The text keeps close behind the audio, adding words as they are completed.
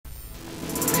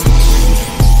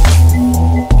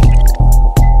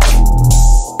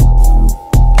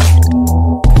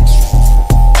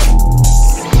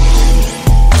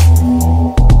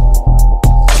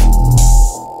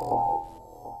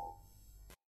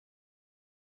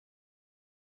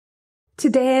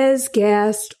Today's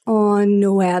guest on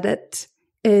No Edit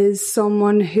is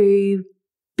someone who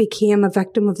became a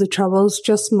victim of the Troubles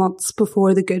just months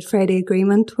before the Good Friday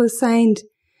Agreement was signed.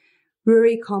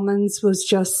 Ruairi Cummings was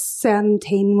just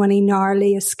 17 when he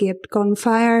narrowly escaped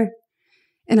gunfire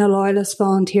in a Loyalist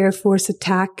Volunteer Force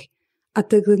attack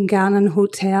at the Glengannon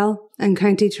Hotel in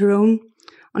County Tyrone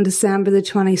on December the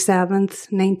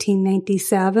 27th,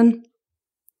 1997.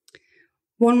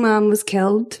 One man was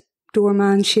killed,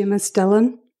 doorman Seamus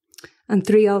Dillon, and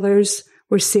 3 others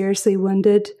were seriously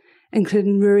wounded,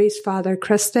 including Ruairi's father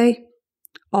Christy,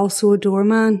 also a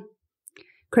doorman.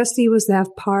 Christy was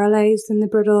left paralysed in the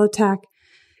brutal attack,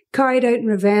 carried out in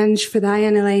revenge for the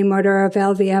INLA murder of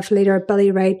LVF leader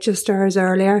Billy Wright just hours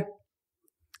earlier.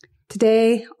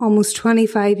 Today, almost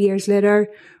 25 years later,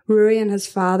 Ruairi and his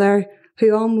father,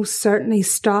 who almost certainly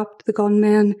stopped the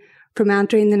gunmen from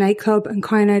entering the nightclub and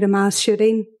carrying out a mass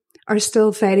shooting, are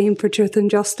still fighting for truth and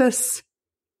justice.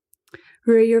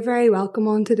 Ruairi, you're very welcome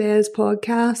on today's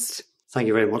podcast. Thank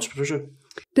you very much, Patricia.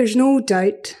 There's no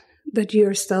doubt that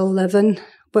you're still living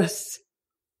with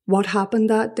what happened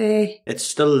that day. It's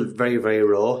still very, very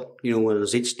raw. You know,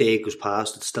 as each day goes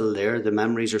past, it's still there. The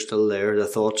memories are still there. The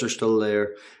thoughts are still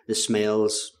there. The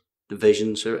smells, the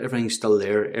visions, everything's still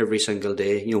there every single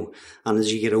day, you know. And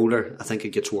as you get older, I think it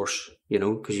gets worse, you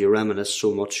know, because you reminisce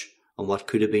so much on what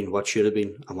could have been, what should have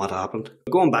been, and what happened.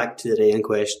 Going back to the day in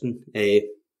question, we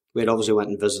had obviously went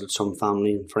and visited some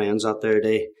family and friends that there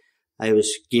day. I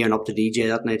was gearing up to DJ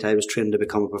that night. I was trained to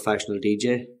become a professional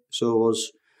DJ, so I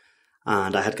was.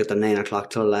 And I had got the 9 o'clock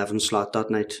till 11 slot that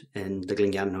night in the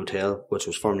Glengannon Hotel, which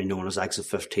was formerly known as Exit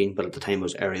 15, but at the time it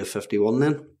was Area 51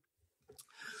 then.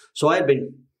 So I had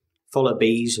been full of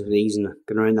bees and knees and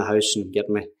going around the house and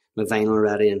getting my vinyl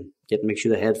ready and make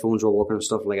sure the headphones were working and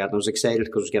stuff like that. And I was excited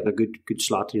because I was getting a good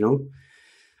slot, you know.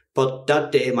 But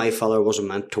that day my father wasn't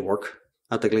meant to work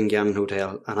at the Glengannon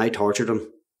Hotel, and I tortured him,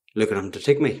 looking at him to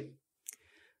take me.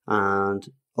 And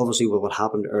obviously with what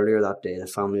happened earlier that day, the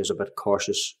family was a bit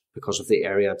cautious because of the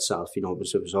area itself. You know, it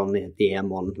was on the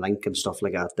M1 link and stuff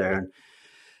like that there, and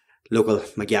local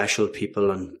Magashel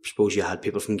people, and I suppose you had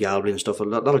people from Galway and stuff, a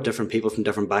lot of different people from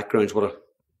different backgrounds would have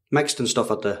mixed and stuff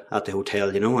at the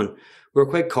hotel, you know, and we were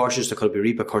quite cautious there could be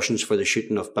repercussions for the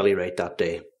shooting of Billy Wright that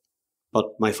day. But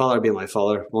my father, being my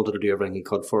father, wanted to do everything he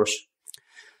could for us.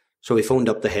 So he phoned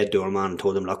up the head doorman and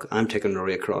told him, look, I'm taking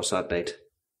Ruairi across that night.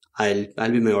 I'll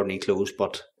be in my ordinary clothes,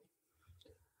 but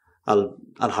I'll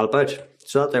help out.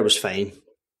 So that there was fine.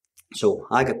 So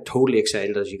I got totally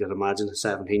excited, as you can imagine, a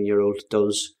 17-year-old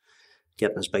does,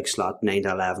 getting his big slot, 9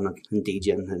 to 11 and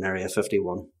DJing in Area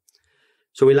 51.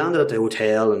 So we landed at the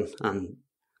hotel and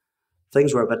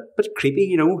things were a bit creepy,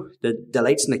 you know. The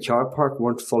lights in the car park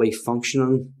weren't fully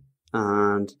functioning,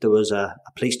 and there was a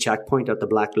police checkpoint at the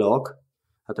Black Lock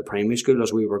at the primary school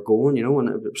as we were going, you know, and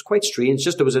it was quite strange.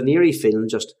 Just, there was an eerie feeling,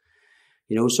 just,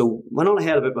 you know. So went on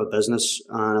ahead about my business,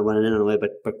 and I went in and away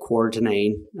about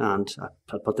 8:45, and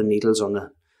I put the needles on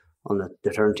the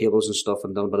turntables and stuff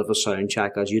and done a bit of a sound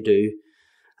check, as you do.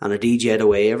 And I DJ'd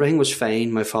away. Everything was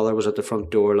fine. My father was at the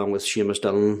front door along with Seamus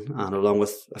Dillon and along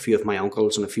with a few of my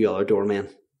uncles and a few other doormen.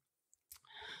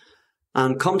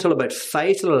 And come till about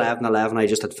 5 till 11, I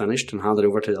just had finished and handed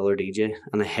over to the other DJ,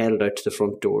 and I headed out to the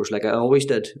front doors like I always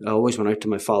did. I always went out to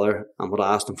my father and would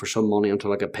ask him for some money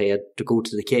until I got paid to go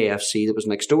to the KFC that was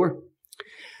next door.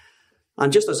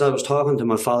 And just as I was talking to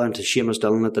my father and to Seamus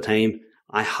Dillon at the time,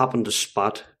 I happened to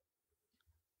spot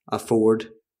a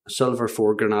silver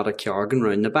Ford Granada car going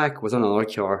round the back with another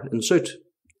car in suit.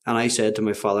 And I said to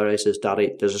my father, I says,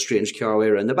 Daddy, there's a strange car way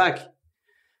around the back.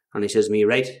 And he says to me,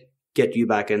 right, get you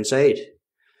back inside.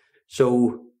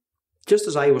 So just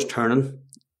as I was turning,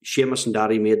 Seamus and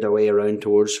Daddy made their way around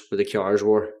towards where the cars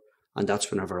were, and that's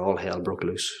whenever all hell broke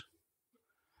loose.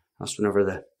 That's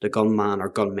whenever the gunman or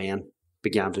gunmen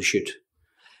began to shoot.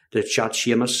 They shot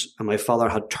Seamus, and my father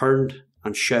had turned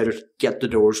and shouted, get the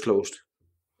doors closed.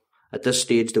 At this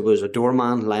stage, there was a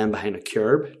doorman lying behind a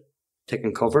curb,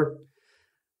 taking cover.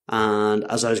 And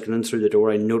as I was going in through the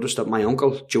door, I noticed that my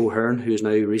uncle, Joe Hearn, who is now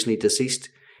recently deceased,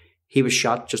 he was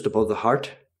shot just above the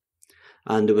heart.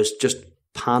 And there was just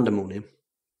pandemonium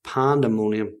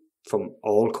from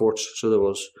all courts.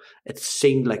 So it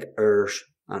seemed like hours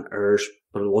and hours,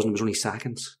 but it wasn't. It was only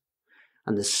seconds.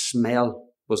 And the smell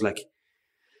was like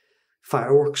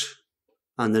fireworks.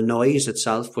 And the noise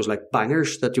itself was like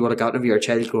bangers that you would have gotten if you were a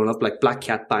child growing up, like Black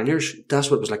Cat bangers. That's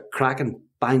what it was like, cracking,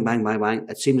 bang, bang, bang, bang.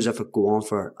 It seemed as if it would go on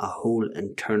for a whole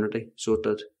eternity. So it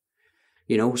did.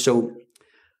 You know, so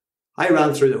I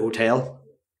ran through the hotel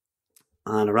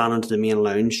and I ran into the main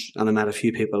lounge and I met a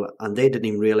few people, and they didn't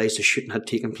even realise the shooting had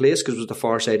taken place because it was the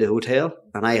far side of the hotel,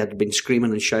 and I had been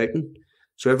screaming and shouting.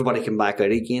 So everybody came back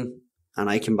out again, and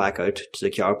I came back out to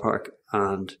the car park,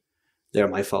 and there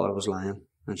my father was lying,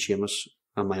 and Seamus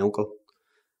and my uncle.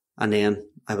 And then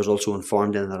I was also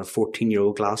informed then that a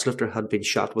 14-year-old glass lifter had been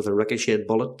shot with a ricocheted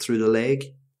bullet through the leg.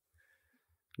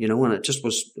 You know, and it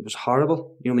was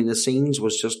horrible. You know, I mean, the scenes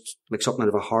was just like something out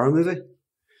of a horror movie.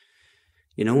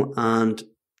 You know, and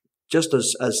just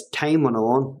as time went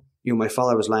on, you know, my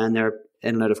father was lying there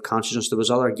in and out of consciousness. There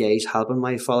was other guys helping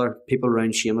my father, people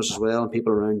around Seamus as well, and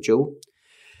people around Joe.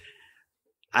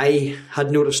 I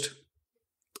had noticed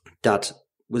that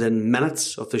within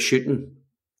minutes of the shooting,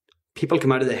 people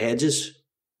come out of the hedges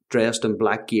dressed in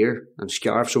black gear and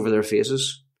scarves over their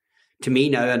faces. To me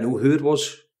now, I know who it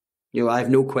was. You know, I have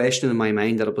no question in my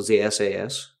mind that it was the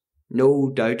SAS. No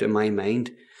doubt in my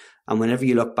mind. And whenever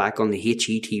you look back on the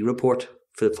HET report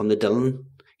from the Dillon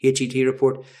HET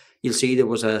report, you'll see there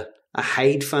was a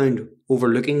hide found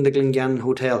overlooking the Glengannon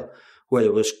Hotel where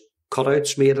there was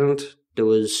cutouts made in it. There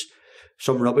was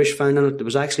some rubbish found in it. There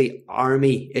was actually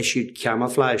army-issued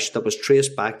camouflage that was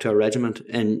traced back to a regiment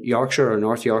in Yorkshire or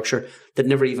North Yorkshire that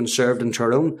never even served in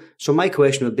Tyrone. So my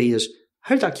question would be is,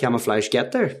 how did that camouflage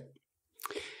get there?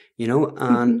 You know,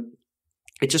 and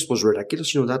it just was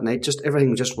ridiculous, you know, that night. Just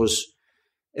everything just was...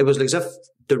 It was like as if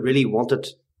they really wanted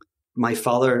my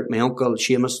father, my uncle,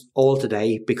 Seamus, all to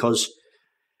die because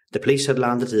the police had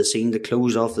landed to the scene, they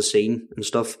closed off the scene and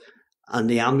stuff, and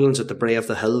the ambulance at the Bray of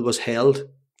the Hill was held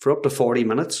for up to 40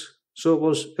 minutes. So it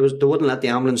was they wouldn't let the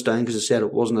ambulance down because they said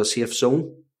it wasn't a safe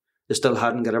zone. They still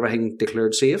hadn't got everything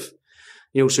declared safe.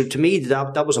 You know, so to me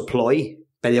that was a ploy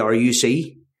by the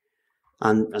RUC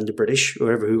and the British,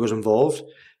 whoever who was involved,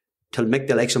 to make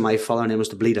the likes of my father and him was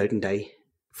to bleed out and die.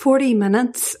 40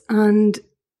 minutes and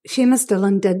Seamus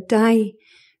Dillon did die.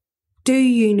 Do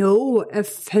you know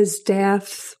if his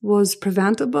death was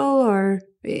preventable, or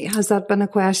has that been a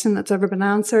question that's ever been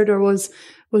answered, or was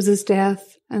his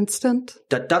death instant?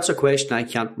 That's a question I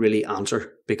can't really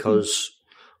answer because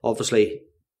obviously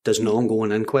there's an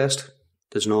ongoing inquest.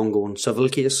 There's an ongoing civil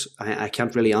case. I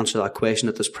can't really answer that question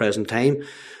at this present time,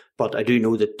 but I do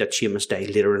know that Seamus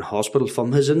died later in hospital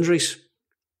from his injuries.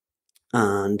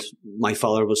 And my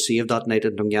father was saved that night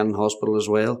in Glengannon Hospital as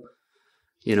well,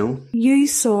 you know. You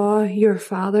saw your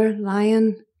father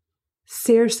lying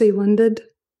seriously wounded.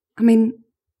 I mean,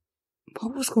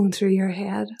 what was going through your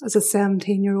head as a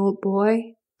 17-year-old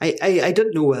boy? I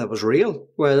didn't know whether it was real,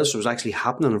 whether this was actually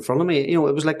happening in front of me. You know,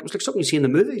 it was like something you see in the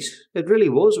movies. It really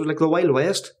was. It was like the Wild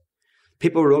West.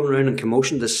 People were running around in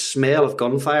commotion, the smell of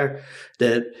gunfire,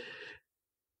 the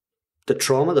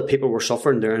trauma that people were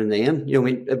suffering there and then. You know,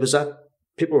 I mean, it was that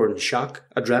people were in shock,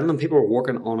 adrenaline. People were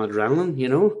working on adrenaline. You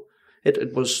know,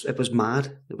 it was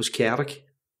mad. It was chaotic.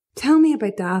 Tell me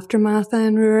about the aftermath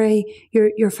then, Ruairi.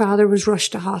 Your father was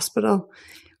rushed to hospital.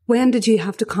 When did you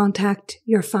have to contact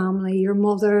your family, your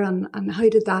mother, and how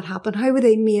did that happen? How were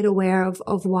they made aware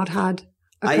of what had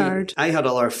occurred? I had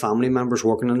other family members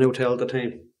working in the hotel at the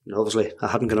time. And obviously, I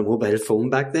hadn't got a mobile phone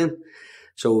back then.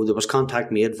 So there was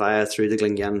contact made through the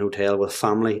Glengannon Hotel with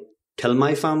family, till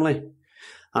my family.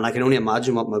 And I can only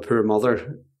imagine what my poor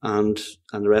mother and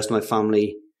the rest of my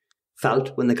family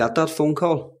felt when they got that phone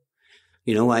call.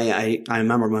 You know, I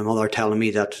remember my mother telling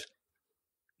me that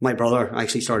my brother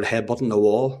actually started headbutting the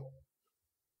wall,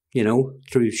 you know,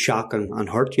 through shock and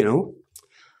hurt, you know.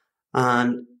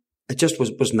 And it just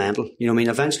was mental. You know, I mean,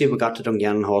 eventually we got to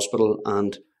Glengannon Hospital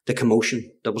and the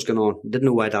commotion that was going on. Didn't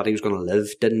know why Daddy was going to live.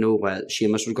 Didn't know why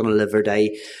Seamus was going to live or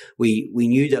die. We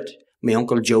knew that my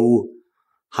Uncle Joe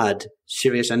had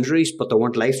serious injuries, but they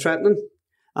weren't life-threatening.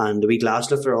 And the wee glass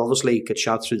lifter obviously got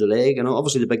shot through the leg. And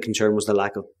obviously the big concern was the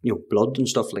lack of, you know, blood and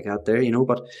stuff like that there, you know.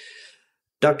 But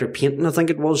Dr. Painton, I think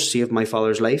it was, saved my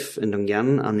father's life in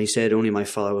Glengannon. And he said only my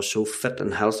father was so fit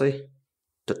and healthy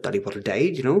that Daddy would have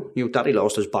died, you know. You know, Daddy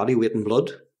lost his body weight in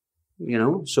blood, you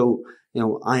know. So, you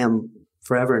know, I am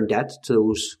forever in debt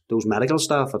to those medical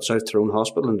staff at South Tyrone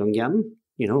Hospital in Glengannon,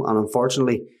 you know. And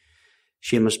unfortunately,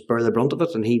 Seamus bore the brunt of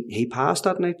it and he passed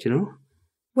that night, you know.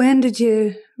 When did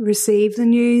you receive the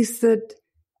news that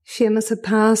Seamus had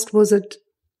passed? Was it,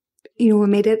 you know,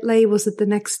 immediately? Was it the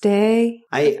next day?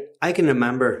 I can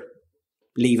remember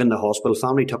leaving the hospital.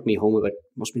 Family took me home about,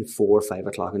 must have been 4 or 5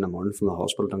 o'clock in the morning from the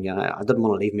hospital. I didn't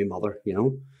want to leave my mother, you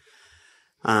know.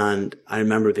 And I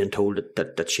remember being told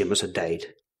that Seamus had died.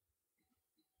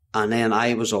 And then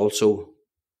I was also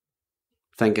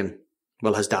thinking,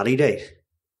 well, has Daddy died?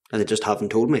 And they just haven't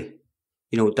told me.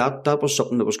 You know, that was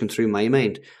something that was going through my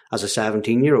mind as a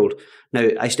 17-year-old. Now,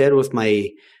 I stayed with my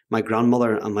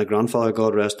grandmother and my grandfather,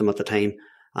 God rest them, at the time,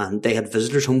 and they had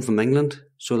visitors home from England.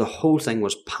 So the whole thing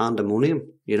was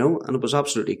pandemonium, you know, and it was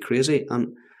absolutely crazy.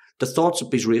 And the thoughts that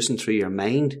be racing through your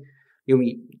mind, you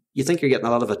know, you think you're getting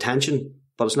a lot of attention,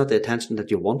 but it's not the attention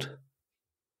that you want.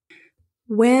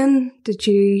 When did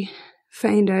you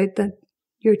find out that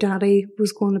your daddy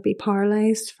was going to be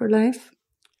paralysed for life?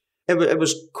 It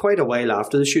was quite a while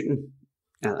after the shooting.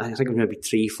 I think it was maybe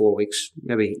 3-4 weeks,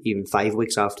 maybe even 5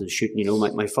 weeks after the shooting. You know,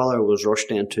 my father was rushed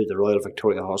into the Royal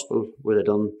Victoria Hospital where they'd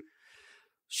done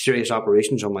serious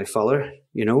operations on my father,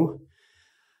 you know.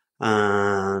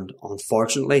 And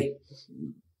unfortunately,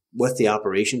 with the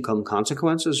operation come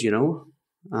consequences, you know.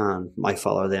 And my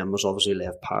father then was obviously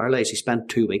left paralysed. He spent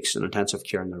 2 weeks in intensive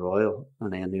care in the Royal,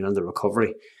 and then, you know, in the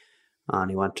recovery.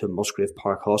 And he went to Musgrave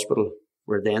Park Hospital,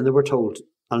 where then they were told,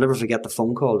 I'll never forget the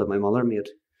phone call that my mother made.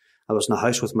 I was in the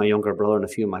house with my younger brother and a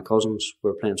few of my cousins. We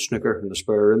were playing snooker in the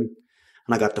spare room,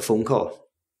 and I got the phone call.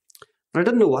 And I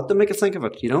didn't know what to make of think of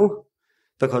it, you know,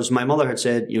 because my mother had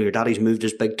said, you know, your daddy's moved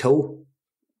his big toe.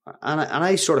 And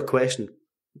I sort of questioned,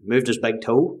 moved his big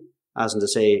toe? As in to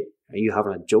say, are you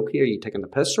having a joke here? Are you taking the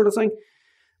piss sort of thing?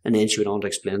 And then she went on to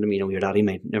explain to me, you know, your daddy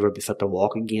might never be fit to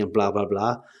walk again, blah, blah,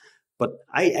 blah. But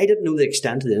I didn't know the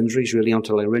extent of the injuries really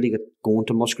until I really got going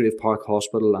to Musgrave Park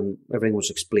Hospital and everything was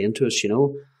explained to us, you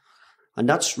know. And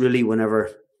that's really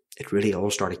whenever it really all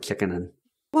started kicking in.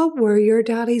 What were your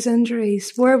daddy's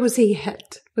injuries? Where was he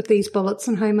hit with these bullets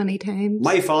and how many times?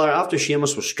 My father, after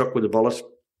Seamus was struck with a bullet,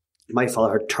 my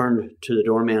father had turned to the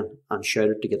doorman and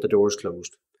shouted to get the doors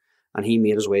closed. And he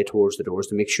made his way towards the doors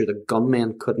to make sure the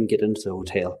gunmen couldn't get into the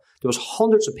hotel. There was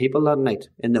hundreds of people that night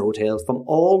in the hotel from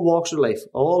all walks of life,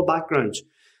 all backgrounds.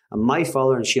 And my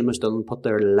father and Seamus Dillon put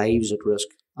their lives at risk.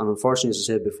 And unfortunately, as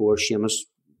I said before, Seamus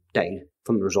died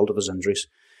from the result of his injuries.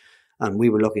 And we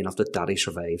were lucky enough that Daddy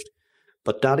survived.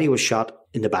 But Daddy was shot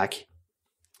in the back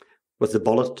with the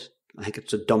bullet. I think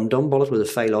it's a dum-dum bullet with a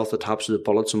file off the tops of the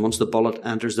bullets. And once the bullet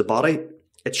enters the body,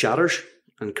 it shatters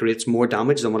and creates more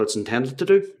damage than what it's intended to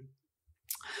do.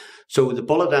 So the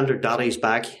bullet entered Daddy's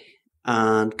back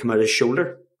and came out his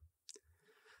shoulder.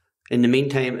 In the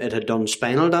meantime, it had done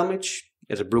spinal damage.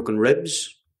 It had broken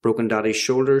ribs, broken Daddy's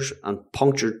shoulders, and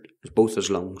punctured both his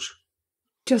lungs.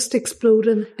 Just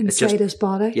exploding inside his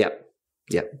body?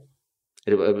 Yeah.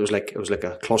 It was like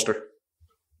a cluster,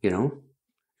 you know,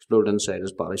 exploded inside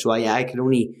his body. So I could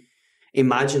only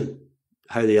imagine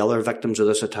how the other victims of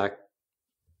this attack,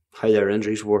 how their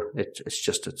injuries were.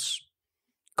 It's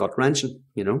gut-wrenching,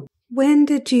 you know. When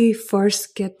did you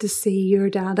first get to see your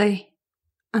daddy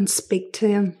and speak to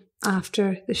him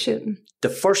after the shooting? The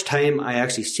first time I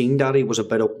actually seen Daddy was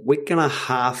about a week and a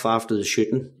half after the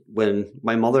shooting, when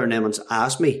my mother and Emmons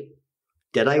asked me,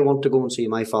 did I want to go and see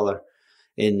my father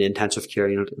in the intensive care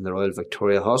unit in the Royal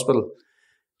Victoria Hospital?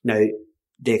 Now,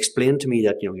 they explained to me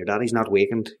that, you know, your daddy's not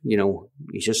wakened, you know,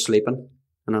 he's just sleeping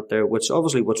and not there, which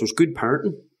was good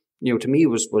parenting. You know, to me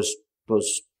was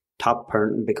top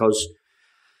parenting, because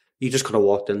you just could have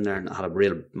walked in there and had a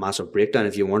real massive breakdown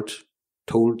if you weren't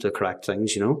told the correct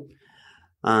things, you know.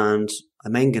 And I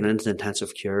mind getting into the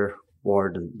intensive care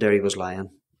ward, and there he was lying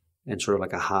in sort of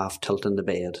like a half tilt in the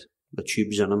bed with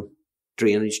tubes in him,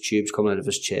 drainage tubes coming out of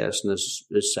his chest and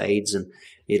his sides, and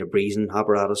he had a breathing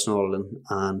apparatus and all.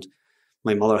 And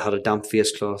my mother had a damp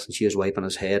face cloth and she was wiping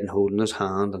his head and holding his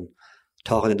hand and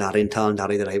talking to Daddy and telling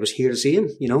Daddy that I was here to see him,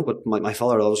 you know. But my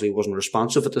father obviously wasn't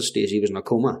responsive at this stage. He was in a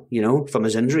coma, you know, from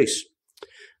his injuries,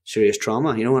 serious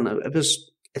trauma, you know. And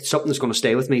it's something that's going to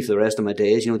stay with me for the rest of my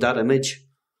days, you know, that image.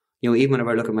 You know, even whenever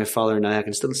I look at my father now, I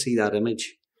can still see that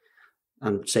image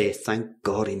and say, thank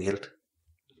God he made it,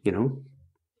 you know.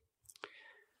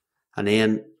 And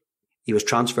then he was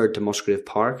transferred to Musgrave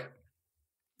Park.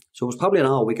 So it was probably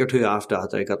another week or two after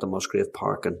that I got to Musgrave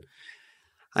Park. And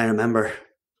I remember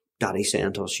Daddy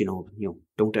saying to us, you know,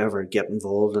 don't ever get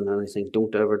involved in anything.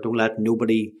 Don't let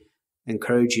nobody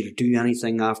encourage you to do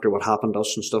anything after what happened to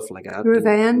us and stuff like that.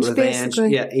 Revenge.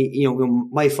 Basically. Yeah, you know,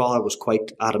 my father was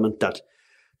quite adamant that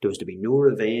there was to be no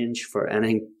revenge for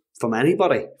anything from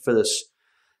anybody for this,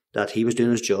 that he was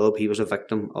doing his job. He was a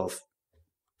victim of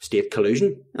state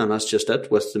collusion, and that's just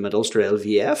it, with the Mid-Ulster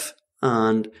LVF.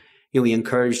 And, you know, he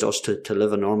encouraged us to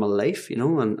live a normal life, you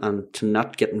know, and to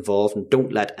not get involved, and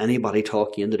don't let anybody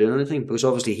talk you into doing anything, because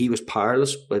obviously he was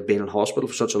powerless by being in hospital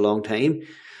for such a long time.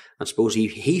 And suppose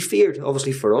he feared,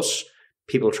 obviously for us,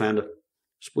 people trying to,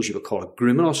 suppose you would call it,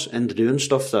 grooming us into doing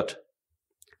stuff that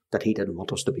he didn't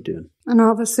want us to be doing. And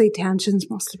obviously tensions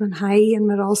must have been high in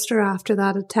Mid-Ulster after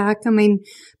that attack. I mean,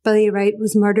 Billy Wright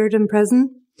was murdered in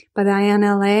prison by the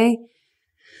INLA.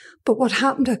 But what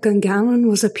happened at Glengannon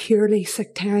was a purely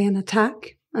sectarian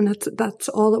attack. And that's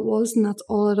all it was, and that's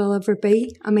all it'll ever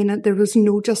be. I mean, there was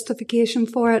no justification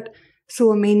for it.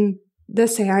 So, I mean,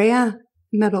 this area,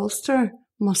 Mid-Ulster,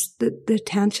 the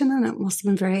tension in it must have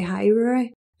been very high,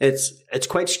 Ruairi. It's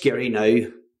quite scary now,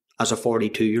 as a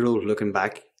 42-year-old looking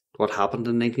back, what happened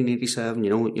in 1987. You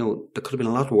know, there could have been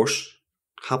a lot worse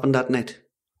happened that night.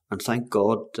 And thank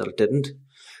God that it didn't.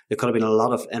 There could have been a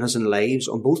lot of innocent lives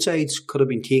on both sides could have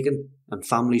been taken and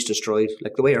families destroyed,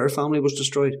 like the way our family was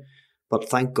destroyed. But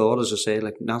thank God, as I say,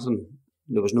 like nothing,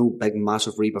 there was no big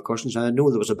massive repercussions. I know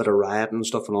there was a bit of rioting and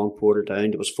stuff along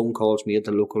Portadown. There was phone calls made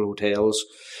to local hotels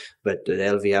that the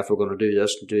LVF were going to do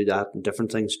this and do that and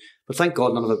different things. But thank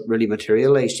God none of it really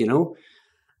materialised, you know.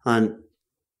 And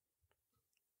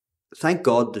thank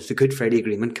God that the Good Friday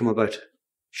Agreement came about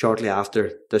shortly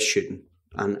after this shooting.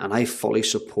 And I fully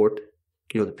support,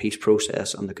 you know, the peace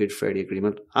process and the Good Friday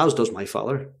Agreement, as does my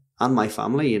father and my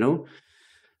family, you know.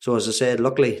 So as I said,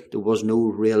 luckily there was no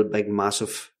real big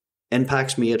massive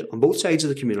impacts made on both sides of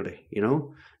the community, you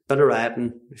know. Bit of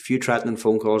rioting, a few threatening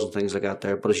phone calls and things like that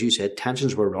there. But as you said,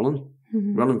 tensions were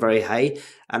running very high.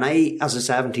 And I, as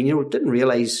a 17-year-old, didn't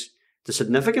realise the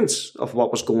significance of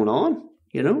what was going on,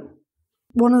 you know.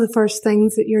 One of the first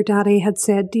things that your daddy had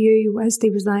said to you as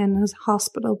he was lying in his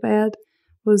hospital bed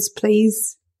was,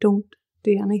 please don't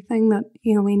do anything that,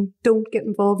 you know, I mean, don't get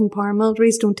involved in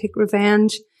paramilitaries, don't take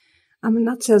revenge. I mean,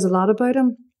 that says a lot about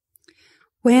him.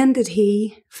 When did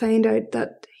he find out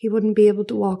that he wouldn't be able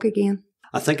to walk again?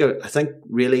 I think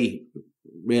really,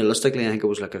 realistically, I think it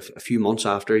was like a few months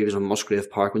after he was in Musgrave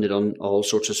Park when they'd done all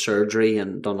sorts of surgery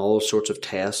and done all sorts of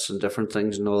tests and different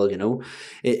things and all, you know.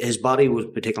 His body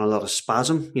would be taking a lot of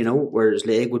spasm, you know, where his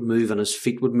leg would move and his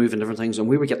feet would move and different things. And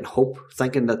we were getting hope,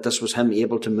 thinking that this was him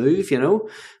able to move, you know.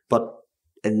 But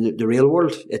in the real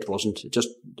world, it wasn't.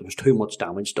 There was too much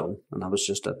damage done, and that was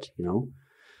just it, you know.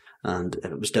 And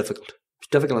it was difficult. It was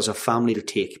difficult as a family to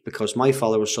take because my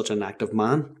father was such an active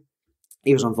man.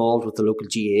 He was involved with the local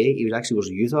GA. He was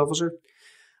a youth officer,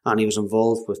 and he was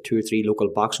involved with 2 or 3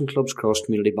 local boxing clubs,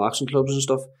 cross-community boxing clubs and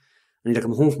stuff. And he'd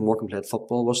come home from work and played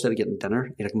football. Instead of getting dinner,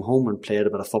 he'd come home and played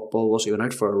a bit of football. He went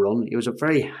out for a run. He was a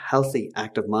very healthy,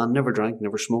 active man. Never drank,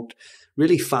 never smoked.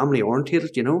 Really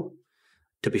family-orientated, you know.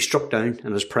 To be struck down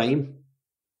in his prime,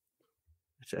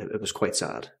 it was quite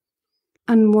sad.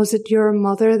 And was it your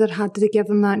mother that had to give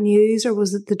him that news, or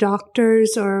was it the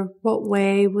doctors, or what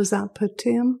way was that put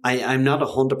to him? I'm not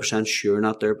 100% sure,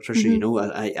 not there, Patricia. You know,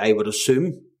 I would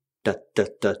assume that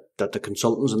the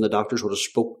consultants and the doctors would have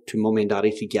spoke to mummy and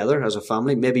daddy together as a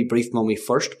family. Maybe briefed mummy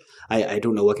first. I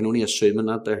don't know. I can only assume in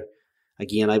that there.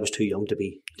 Again, I was too young to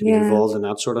be involved in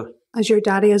that sort of. As your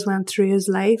daddy has went through his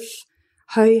life,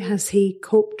 how has he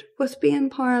coped with being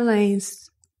paralysed?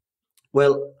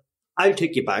 Well, I'll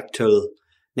take you back till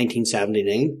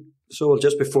 1979, so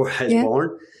just before I was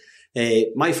born.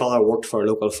 My father worked for a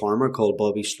local farmer called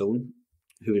Bobby Sloan,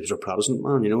 who was a Protestant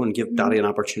man, you know, and gave Daddy an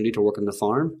opportunity to work on the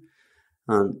farm.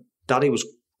 And Daddy was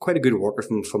quite a good worker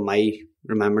from my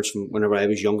remembrance from whenever I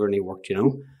was younger and he worked, you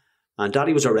know. And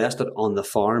Daddy was arrested on the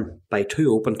farm by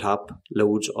 2 open-top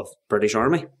loads of British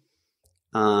Army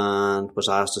and was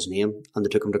asked his name, and they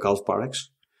took him to Gulf Barracks.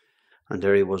 And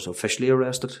there he was officially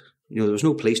arrested. You know, there was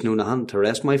no police, no nothing to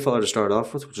arrest my father to start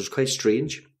off with, which was quite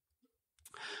strange.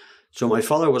 So my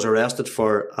father was arrested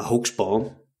for a hoax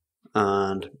bomb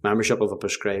and membership of a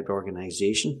prescribed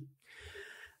organisation.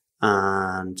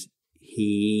 And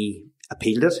he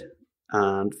appealed it.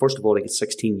 And first of all, he got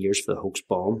 16 years for the hoax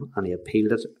bomb, and he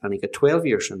appealed it, and he got 12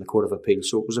 years in the Court of Appeal.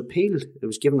 So it was appealed. It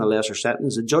was given a lesser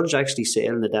sentence. The judge actually said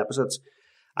in the deposits,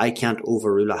 I can't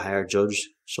overrule a higher judge,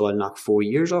 so I'll knock 4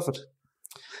 years off it.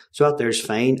 So that there's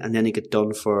fine, and then he got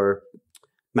done for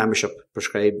membership,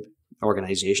 prescribed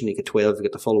organisation. He got 12, he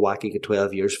got the full whack, he got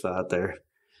 12 years for that there.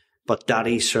 But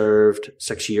Daddy served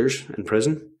 6 years in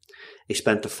prison. He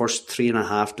spent the first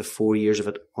 3.5 to 4 years of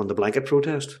it on the blanket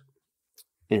protest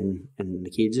in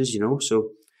the cages, you know.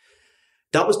 So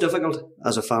that was difficult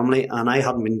as a family, and I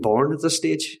hadn't been born at this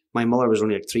stage. My mother was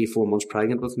only like 3-4 months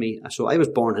pregnant with me, so I was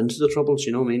born into the troubles,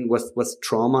 you know what I mean, with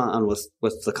trauma and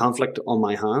with the conflict on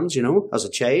my hands, you know, as a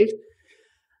child.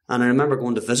 And I remember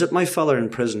going to visit my father in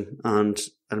prison, and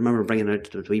I remember bringing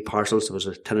out the wee parcels. There was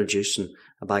a tin of juice and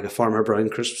a bag of Farmer Brown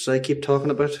crisps I keep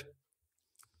talking about.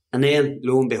 And then,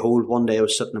 lo and behold, one day I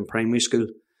was sitting in primary school,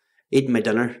 eating my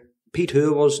dinner.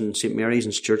 P2 it was in St Mary's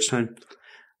in Stewartstown,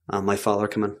 and my father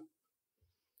came in.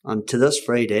 And to this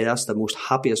very day, that's the most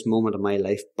happiest moment of my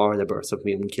life, bar the birth of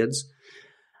my own kids.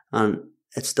 And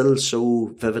it's still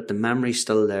so vivid, the memory's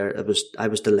still there. I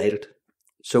was delighted.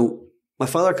 So my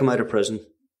father came out of prison,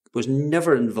 was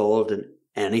never involved in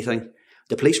anything.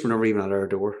 The police were never even at our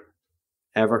door,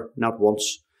 ever, not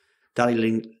once.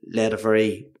 Daddy led a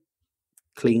very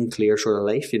clean, clear sort of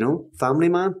life, family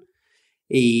man.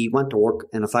 He went to work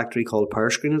in a factory called Power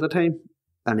Screen at the time,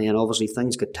 and then obviously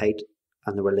things got tight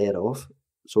and they were laid off.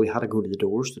 So he had to go to the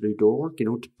doors to do door work,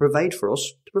 to provide for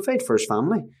us, to provide for his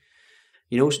family.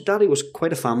 So Daddy was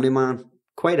quite a family man,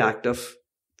 quite active,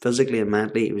 physically and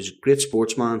mentally. He was a great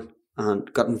sportsman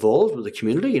and got involved with the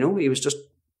community, He was just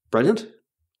brilliant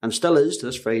and still is to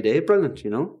this very day brilliant,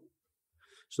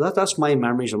 So that's my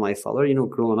memories of my father,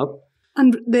 growing up.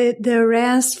 And the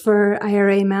arrest for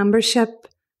IRA membership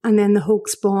and then the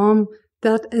hoax bomb,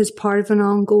 that is part of an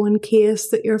ongoing case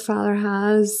that your father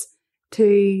has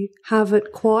to have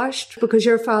it quashed, because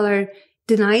your father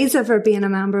denies ever being a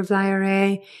member of the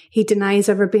IRA. He denies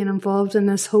ever being involved in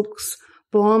this hoax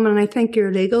bomb. And I think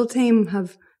your legal team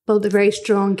have built a very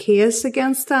strong case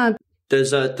against that.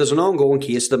 There's an ongoing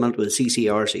case at the minute with the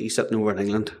CCRC sitting over in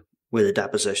England with the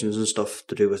depositions and stuff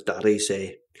to do with Daddy's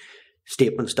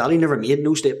statements. Daddy never made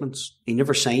no statements. He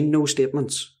never signed no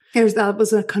statements. That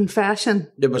was a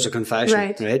confession. There was a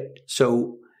confession, right?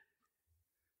 So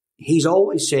he's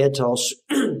always said to us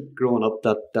growing up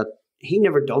that he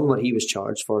never done what he was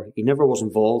charged for. He never was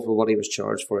involved with what he was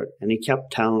charged for. And he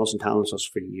kept telling us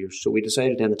for years. So we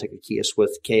decided then to take a case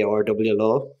with KRW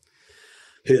Law,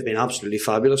 who have been absolutely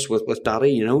fabulous with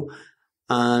Daddy,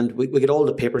 And we got all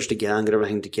the papers together and got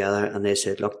everything together. And they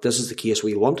said, look, this is the case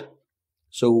we want.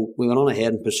 So we went on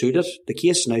ahead and pursued it. The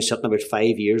case is now sitting about 5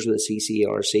 years with the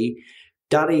CCRC.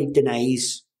 Daddy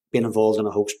denies being involved in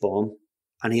a hoax bomb.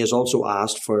 And he has also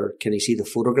asked for, can he see the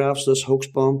photographs of this hoax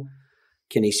bomb?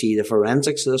 Can he see the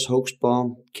forensics of this hoax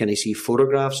bomb? Can he see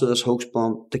photographs of this hoax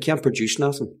bomb? They can't produce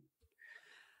nothing.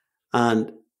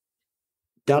 And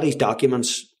Daddy's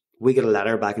documents, we got a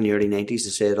letter back in the early 90s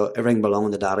that said everything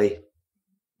belonging to Daddy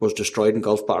was destroyed in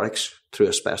Gulf Barracks through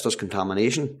asbestos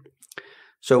contamination.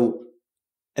 So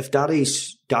if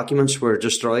Daddy's documents were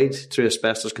destroyed through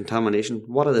asbestos contamination,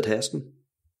 what are they testing?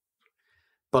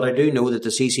 But I do know that the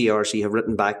CCRC have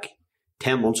written back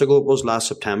 10 months ago, it was last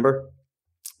September,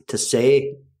 to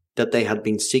say that they had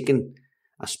been seeking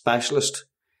a specialist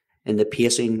in the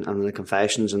pacing and the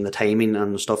confessions and the timing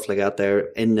and stuff like that there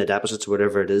in the deposits,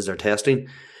 whatever it is they're testing,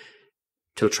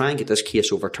 to try and get this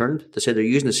case overturned. They said they're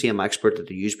using the same expert that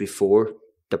they used before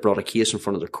that brought a case in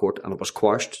front of the court and it was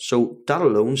quashed. So that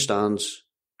alone stands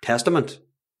testament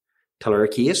to our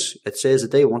case. It says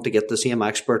that they want to get the same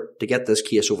expert to get this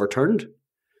case overturned.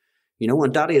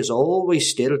 And Daddy has always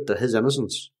stated that his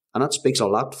innocence. And that speaks a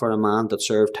lot for a man that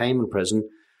served time in prison,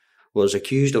 was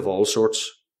accused of all sorts,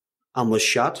 and was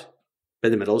shot by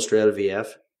the Mid-Ulster LVF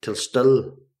to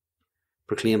still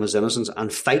proclaim his innocence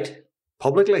and fight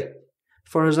publicly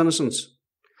for his innocence.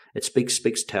 It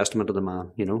speaks testament to the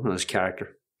man, and his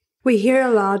character. We hear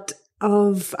a lot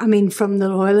of, from the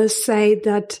Loyalist side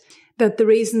that the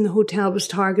reason the hotel was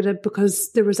targeted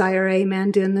because there was IRA men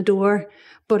doing the door.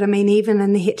 But even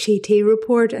in the HET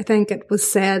report, I think it was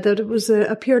said that it was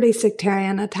a purely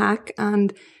sectarian attack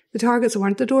and the targets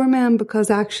weren't the doormen because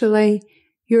actually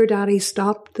your daddy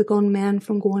stopped the gunmen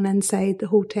from going inside the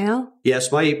hotel.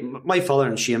 Yes, my father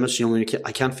and Seamus,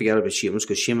 I can't forget about Seamus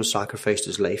because Seamus sacrificed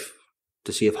his life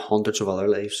to save hundreds of other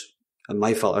lives. And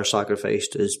my father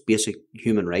sacrificed his basic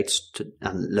human rights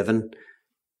and living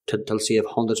to save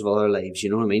hundreds of other lives, you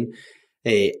know what I mean?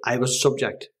 I was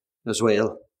subject as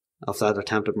well of that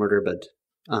attempted murder bid.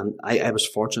 And I was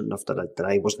fortunate enough that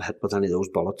I wasn't hit with any of those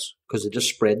bullets because they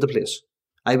just spread the place.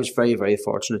 I was very, very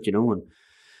fortunate,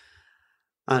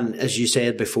 and as you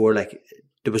said before,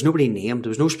 there was nobody named. There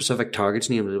was no specific targets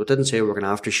named. It didn't say we're going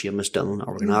after Seamus Dillon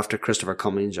or we're going after Christopher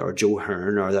Cummings or Joe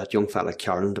Hearn or that young fella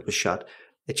Carolyn that was shot.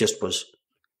 It just was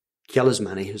kill as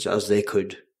many as they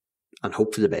could and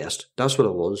hope for the best. That's what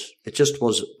it was. It just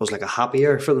was like a happy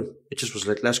hour for them. It just was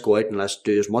like, let's go out and let's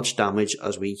do as much damage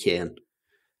as we can.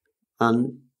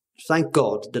 And thank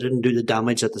God they didn't do the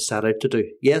damage that they set out to do.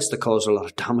 Yes, they caused a lot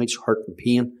of damage, hurt and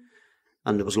pain,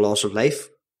 and there was loss of life,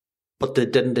 but they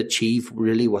didn't achieve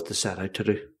really what they set out to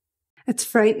do. It's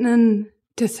frightening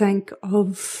to think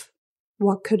of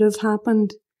what could have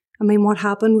happened. What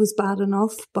happened was bad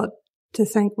enough, but to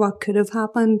think what could have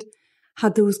happened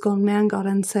had those gunmen got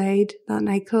inside that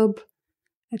nightclub,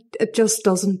 it just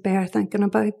doesn't bear thinking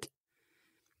about.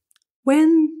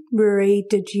 When, Ruairi,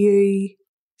 did you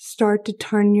start to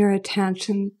turn your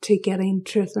attention to getting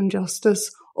truth and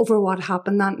justice over what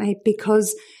happened that night?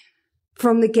 Because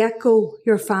from the get-go,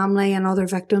 your family and other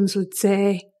victims would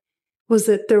say was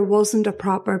that there wasn't a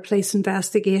proper police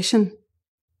investigation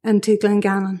into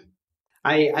Glengannon.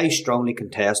 I strongly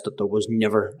contest that there was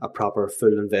never a proper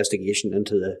full investigation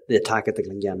into the attack at the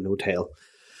Glengannon Hotel.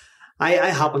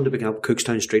 I happened to be up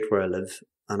Cookstown Street where I live,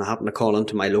 and I happened to call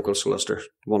into my local solicitor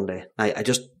one day.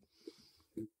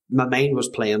 My mind was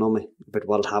playing on me about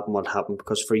what happened,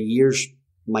 because for years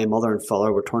my mother and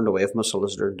father were turned away from a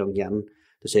solicitor in Dungannon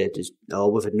to say,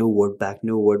 we've had no word back,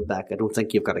 I don't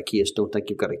think you've got a case.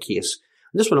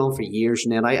 And this went on for years,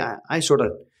 and then I sort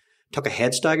of took a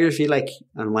head stagger, if you like,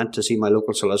 and went to see my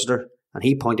local solicitor, and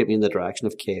he pointed me in the direction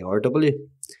of KRW.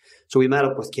 So we met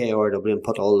up with KRW and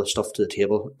put all the stuff to the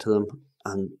table to them,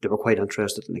 and they were quite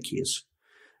interested in the case.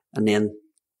 And then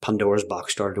Pandora's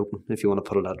box started open, if you want to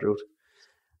put it that route.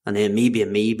 And then me being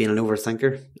an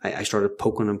overthinker, I started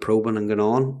poking and probing and going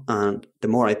on, and the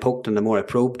more I poked and the more I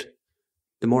probed,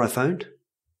 the more I found.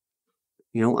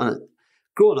 And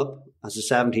growing up as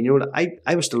a 17-year-old,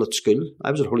 I was still at school.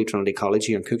 I was at Holy Trinity College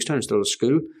here in Cookstown, still at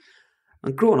school.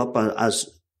 And growing up as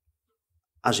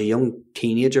a young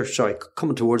teenager,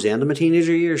 coming towards the end of my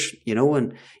teenager years,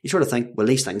 and you sort of think, well,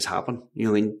 these things happen.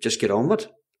 Just get on with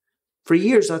it. For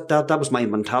years, that was my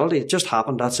mentality. It just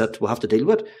happened. That's it. We'll have to deal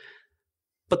with it.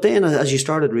 But then as you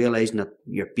started realising that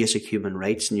your basic human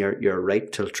rights and your right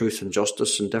to truth and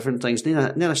justice and different things,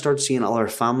 then I started seeing other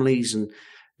families, and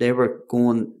they were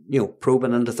going,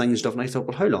 probing into things and stuff. And I thought,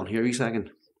 well, hold on here a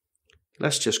second.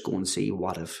 Let's just go and see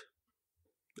what if.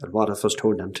 And what if was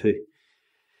turned into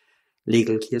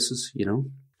legal cases,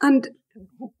 And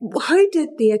how did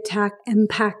the attack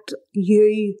impact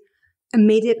you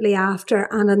immediately after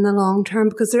and in the long term?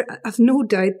 Because I've no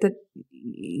doubt that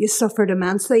you suffered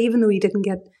immensely, even though you didn't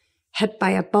get hit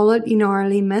by a bullet. You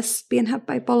narrowly missed being hit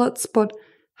by bullets. But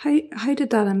how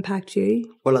did that impact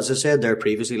you? Well, as I said there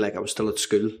previously, I was still at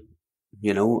school,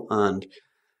 and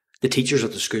the teachers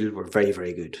at the school were very,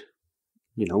 very good,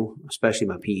 especially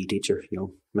my PE teacher,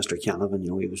 Mr. Canavan,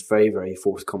 he was very, very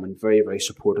forthcoming, very, very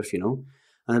supportive, and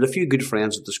I had a few good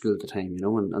friends at the school at the time,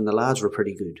 and the lads were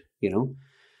pretty good,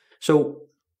 So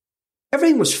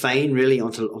everything was fine really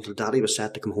until Daddy was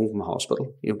set to come home from the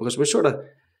hospital, because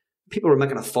people were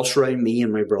making a fuss around me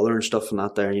and my brother and stuff and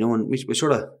that there, and we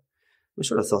sort of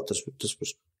thought this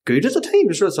was good at the time.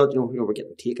 We sort of thought, we're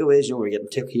getting takeaways, we're getting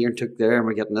took here and took there, and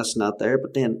we're getting this and that there.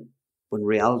 But then when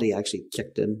reality actually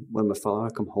kicked in, when my father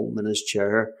come home in his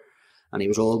chair and he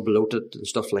was all bloated and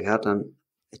stuff like that, and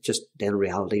then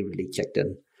reality really kicked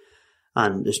in.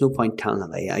 And there's no point telling a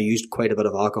lie. I used quite a bit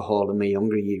of alcohol in my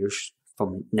younger years,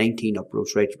 from 19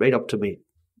 upwards, right up to my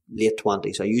late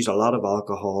 20s. I used a lot of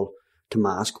alcohol to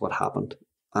mask what happened,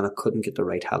 and I couldn't get the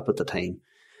right help at the time.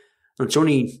 And it's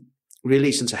only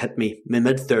really since I hit my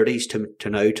mid-30s to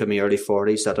now, to my early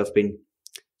 40s, that I've been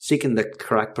seeking the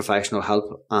correct professional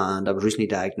help, and I was recently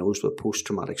diagnosed with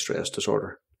post-traumatic stress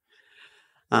disorder.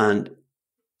 And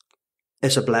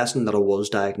it's a blessing that I was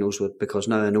diagnosed with, because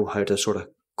now I know how to sort of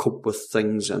cope with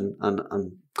things and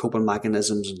coping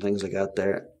mechanisms and things like that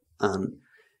there. And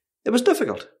it was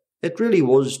difficult. It really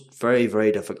was very,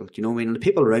 very difficult. The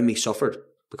people around me suffered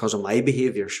because of my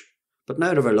behaviours. But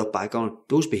now that I look back on it,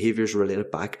 those behaviours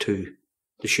related back to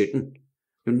the shooting.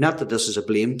 Not that this is a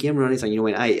blame game or anything.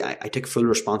 I take full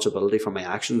responsibility for my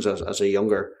actions as a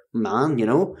younger man,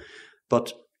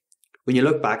 But when you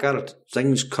look back at it,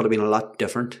 things could have been a lot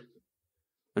different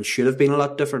and should have been a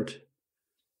lot different,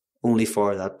 only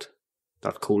for that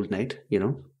cold night, We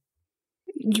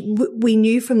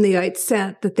knew from the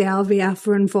outset that the LVF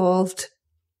were involved.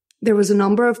 There was a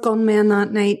number of gunmen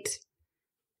that night.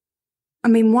 I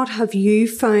mean, what have you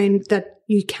found that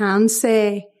you can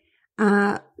say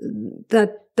that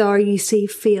the RUC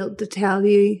failed to tell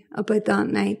you about that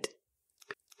night?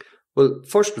 Well,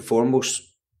 first and foremost,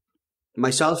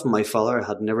 myself and my father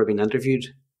had never been interviewed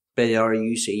by the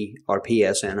RUC or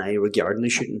PSNI regarding the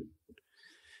shooting.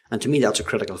 And to me, that's a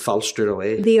critical fault straight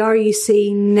away. The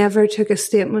RUC never took a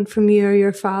statement from you or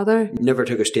your father? Never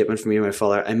took a statement from me or my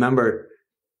father. I remember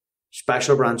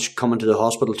Special Branch coming to the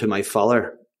hospital to my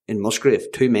father in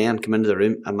Musgrave. Two men came into the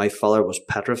room and my father was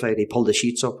petrified. He pulled the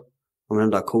sheets up and went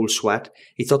into a cold sweat.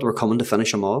 He thought they were coming to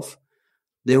finish him off.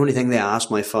 The only thing they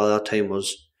asked my father that time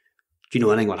was, do you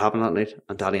know anything what happened that night?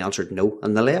 And Daddy answered no,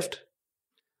 and they left.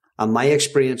 And my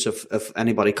experience of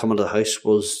anybody coming to the house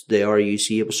was the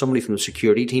RUC. It was somebody from the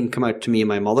security team come out to me and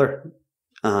my mother,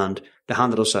 and they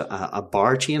handed us a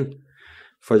bar chain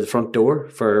for the front door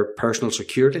for personal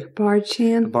security. Bar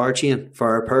chain? A bar chain for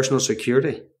our personal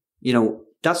security.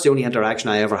 That's the only interaction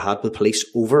I ever had with police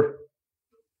over,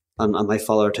 and my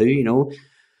father too,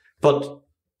 But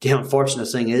the unfortunate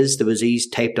thing is there was these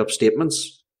typed up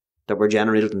statements that were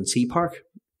generated in Sea Park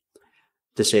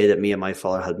to say that me and my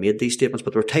father had made these statements,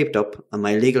 but they were typed up, and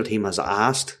my legal team has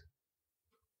asked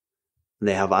and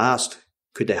they have asked,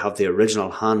 could they have the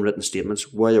original handwritten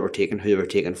statements, where they were taken, who they were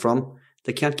taken from?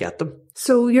 They can't get them.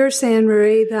 So you're saying,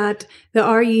 Ruairi, that the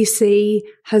RUC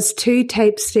has 2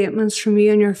 typed statements from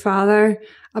you and your father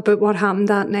about what happened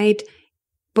that night,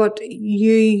 but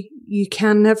you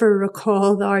can never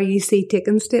recall the RUC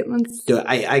taken statements?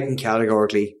 I can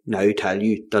categorically now tell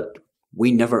you that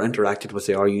we never interacted with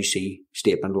the RUC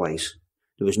statement-wise.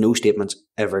 There was no statements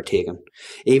ever taken.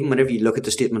 Even whenever you look at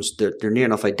the statements, they're near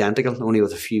enough identical, only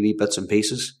with a few wee bits and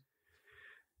pieces.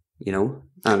 You know,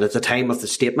 and at the time of the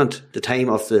statement, the time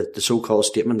of the so-called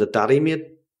statement that Daddy made,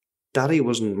 Daddy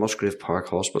was in Musgrave Park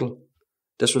Hospital.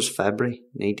 This was February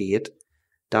 98.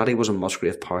 Daddy was in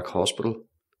Musgrave Park Hospital,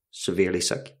 severely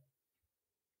sick.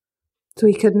 So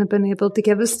he couldn't have been able to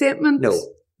give a statement?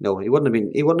 No, he wouldn't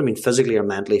have been physically or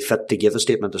mentally fit to give a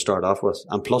statement to start off with.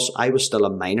 And plus, I was still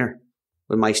a minor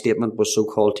when my statement was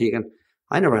so-called taken.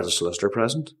 I never had a solicitor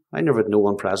present. I never had no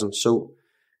one present. So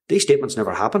these statements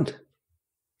never happened.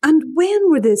 And when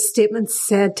were the statements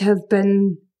said to have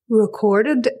been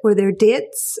recorded? Were there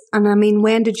dates? And I mean,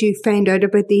 when did you find out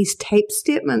about these type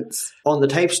statements? On the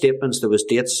type statements, there was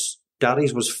dates.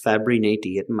 Daddy's was February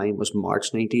 98 and mine was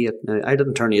March 98. Now, I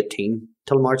didn't turn 18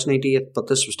 till March 98, but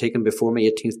this was taken before my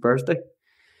 18th birthday.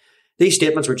 These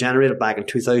statements were generated back in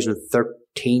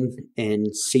 2013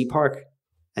 in Sea Park.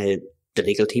 The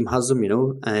legal team has them, you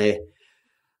know. They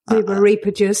were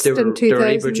reproduced in 2013. They were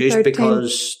reproduced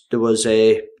because there was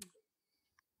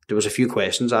a few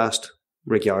questions asked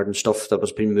regarding stuff that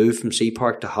was being moved from Sea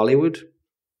Park to Hollywood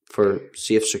for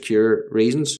safe, secure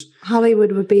reasons.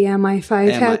 Hollywood would be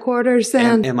MI5 headquarters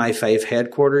then? MI5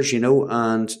 headquarters, you know,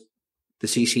 and the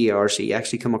CCRC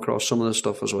actually come across some of the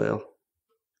stuff as well.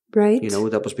 Right. You know,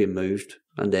 that was being moved,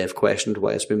 and they've questioned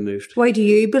why it's been moved. Why do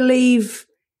you believe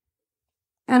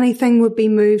anything would be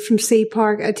moved from Sea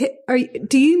Park?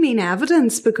 Do you mean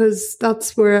evidence? Because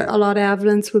that's where a lot of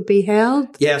evidence would be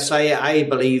held. Yes, I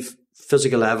believe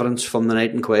physical evidence from the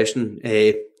night in question.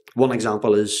 One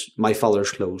example is my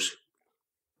father's clothes.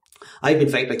 I've been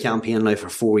fighting a campaign now for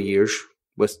 4 years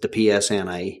with the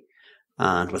PSNI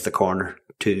and with the coroner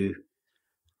to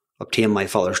obtain my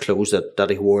father's clothes that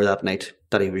he wore that night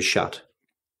that he was shot.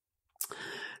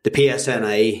 The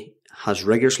PSNI has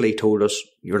rigorously told us,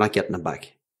 you're not getting them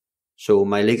back. So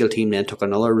my legal team then took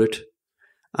another route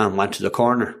and went to the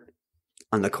coroner.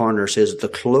 And the coroner says that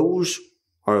the clothes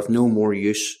are of no more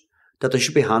use, that they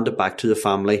should be handed back to the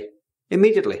family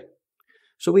immediately.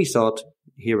 So we thought,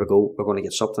 here we go, we're going to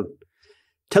get something.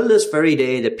 Till this very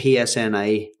day, the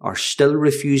PSNI are still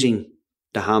refusing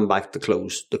to hand back the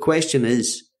clothes. The question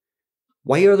is,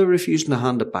 why are they refusing to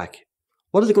hand it back?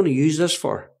 What are they going to use this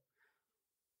for?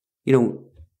 You know,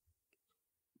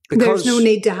 because there's no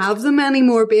need to have them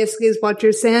anymore, basically, is what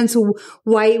you're saying. So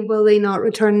why will they not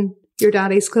return your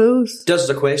daddy's clothes? This is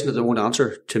a question that they won't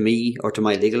answer to me or to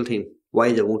my legal team.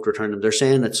 Why they won't return them. They're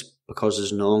saying it's because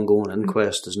there's an ongoing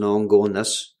inquest, there's an ongoing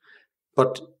this.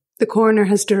 But the coroner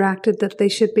has directed that they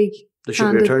should be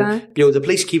handed back. You know, the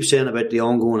police keep saying about the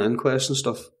ongoing inquest and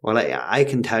stuff. Well, I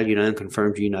can tell you now and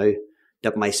confirm to you now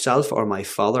that myself or my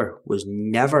father was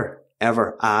never,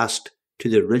 ever asked to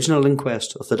the original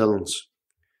inquest of the Dillons.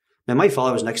 Now, my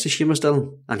father was next to Seamus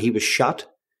Dillon and he was shot,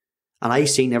 and I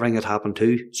seen everything that happened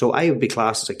too. So I would be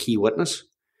classed as a key witness.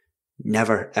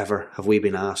 Never, ever have we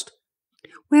been asked.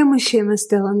 When was Seamus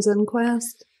Dillon's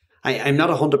inquest? I'm not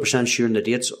 100% sure on the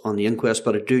dates on the inquest,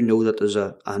 but I do know that there's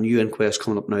a new inquest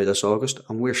coming up now this August,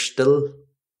 and we're still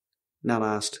not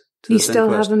asked to this inquest. You still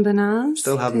haven't been asked?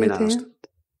 Still haven't been asked.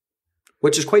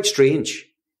 Which is quite strange.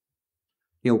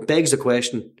 You know, begs the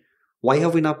question, why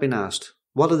have we not been asked?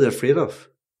 What are they afraid of?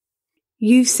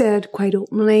 You said quite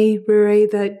openly, Ruairi,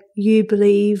 that you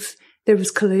believe there was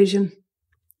collusion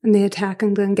in the attack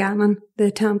in Glengannon, the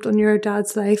attempt on your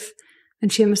dad's life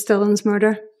and Seamus Dillon's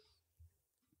murder.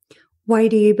 Why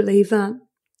do you believe that?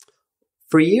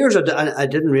 For years, I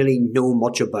didn't really know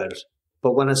much about it.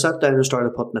 But when I sat down and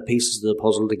started putting the pieces of the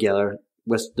puzzle together,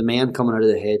 with the men coming out of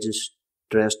the hedges,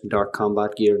 dressed in dark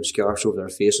combat gear and scarves over their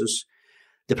faces,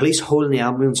 the police holding the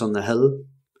ambulance on the hill,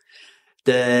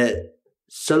 the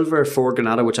silver Ford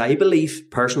Granada, which I believe,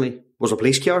 personally, was a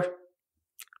police car,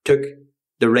 took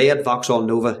the red Vauxhall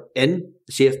Nova in,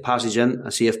 a safe passage in,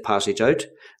 a safe passage out,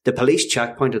 the police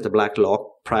checkpoint at the Black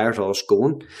Lock prior to us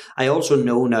going. I also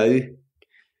know now,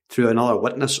 through another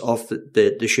witness of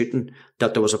the shooting,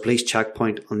 that there was a police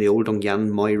checkpoint on the old Glengannon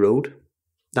Moy Road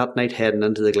that night heading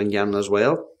into the Glengannon as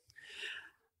well.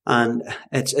 And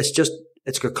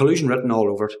it's got collusion written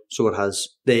all over it, so it has.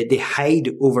 They hide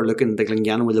overlooking the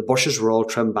Glengannon where the bushes were all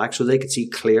trimmed back so they could see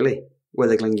clearly where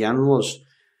the Glengannon was.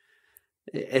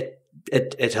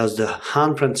 It has the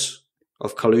handprints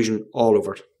of collusion all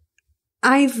over it.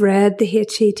 I've read the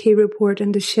HET report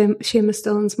into Seamus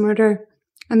Dillon's murder,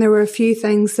 and there were a few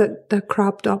things that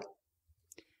cropped up.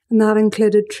 And that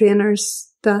included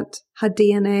trainers that had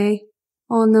DNA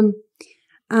on them,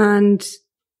 and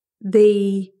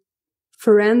the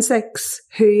forensics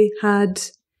who had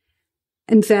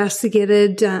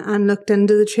investigated and looked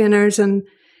into the trainers and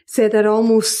said that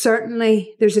almost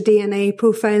certainly there's a DNA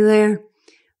profile there.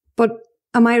 But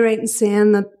am I right in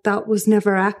saying that that was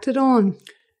never acted on?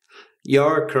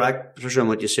 You're correct, Patricia, on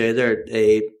what you say there.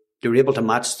 They were able to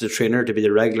match the trainer to be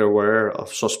the regular wearer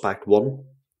of Suspect 1.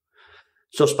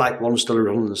 Suspect 1 is still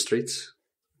running the streets.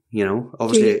 You know,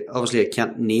 obviously I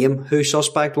can't name who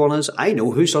Suspect 1 is. I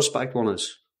know who Suspect 1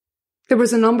 is. There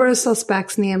was a number of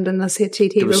suspects named in this HET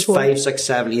report. There was 5, 6,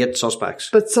 7, 8 suspects.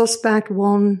 But Suspect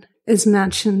 1 is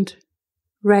mentioned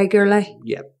regularly.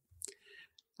 Yeah.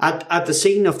 At the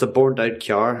scene of the burnt out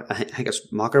car, I think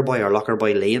it's Mockerboy or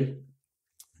Lockerboy Lane,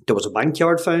 there was a bank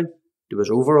card found. There was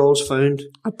overalls found.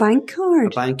 A bank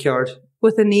card? A bank card.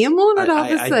 With a name on it,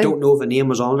 obviously. I don't know if a name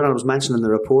was on it. It was mentioned in the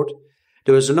report.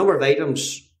 There was a number of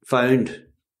items found,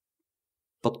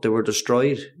 but they were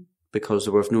destroyed because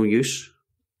they were of no use.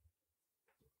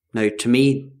 Now, to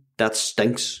me, that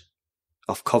stinks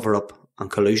of cover-up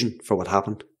and collusion for what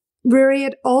happened. Ruairi,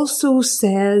 it also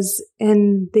says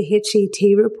in the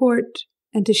HET report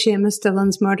into Seamus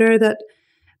Dillon's murder that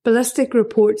ballistic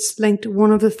reports linked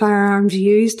one of the firearms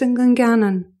used in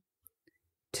Glengannon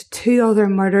to 2 other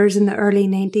murders in the early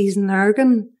 90s in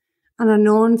Lurgan and a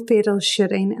non-fatal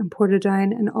shooting in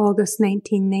Portadown in August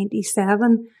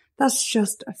 1997. That's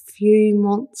just a few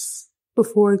months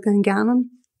before Glengannon.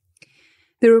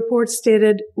 The report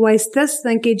stated, whilst this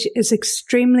linkage is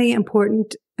extremely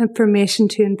important information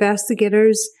to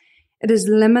investigators, it is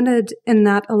limited in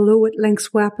that although it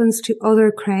links weapons to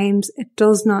other crimes, it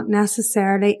does not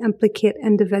necessarily implicate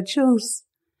individuals.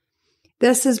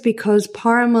 This is because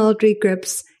paramilitary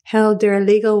groups held their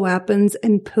illegal weapons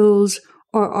in pools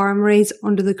or armories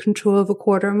under the control of a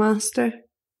quartermaster.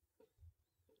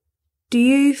 Do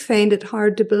you find it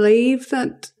hard to believe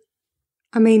that,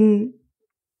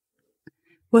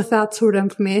 with that sort of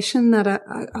information, that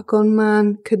a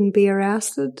gunman couldn't be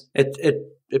arrested?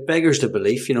 It beggars the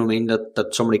belief, that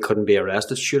somebody couldn't be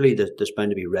arrested. Surely there's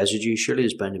bound to be residue. Surely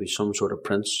there's bound to be some sort of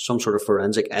prints, some sort of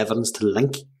forensic evidence to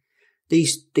link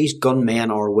these gunmen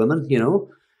or women.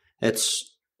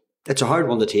 It's a hard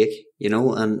one to take.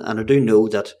 And I do know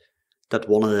that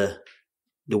one of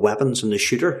the weapons and the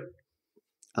shooter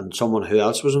and someone who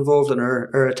else was involved in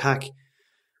her attack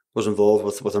was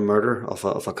involved with a murder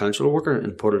of a council worker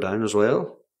in Portadown as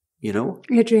well.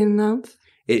 Adrian Lamp.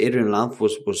 Adrian Lamp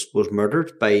was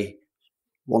murdered by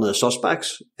one of the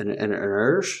suspects in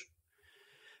ours,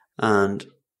 and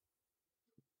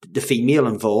the female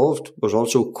involved was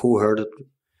also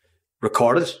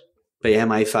recorded by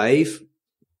MI5,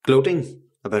 gloating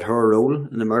about her role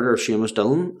in the murder of Seamus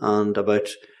Dillon and about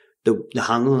the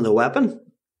handling of the weapon.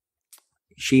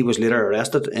 She was later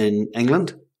arrested in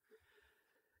England.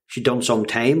 She'd done some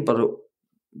time, but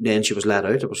then she was let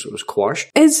out. It was quashed.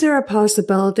 Is there a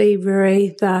possibility,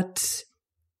 Ruairi, that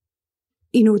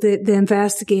the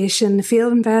investigation, the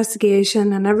field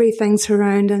investigation, and everything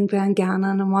surrounding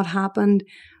Glengannon and what happened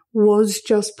was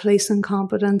just police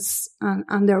incompetence,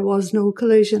 and there was no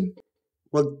collusion?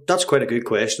 Well, that's quite a good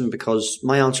question, because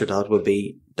my answer to that would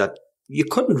be that you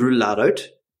couldn't rule that out,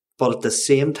 but at the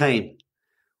same time,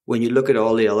 when you look at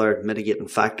all the other mitigating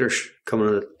factors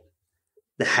coming out,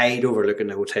 the hide overlooking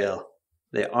the hotel,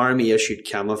 the army-issued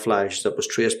camouflage that was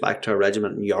traced back to a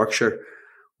regiment in Yorkshire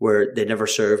where they never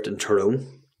served in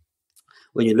Tyrone.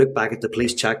 When you look back at the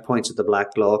police checkpoints at the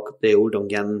Black Lock, the old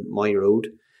Dungannon Moy Road,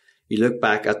 you look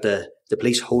back at the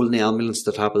police holding the ambulance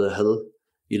at the top of the hill,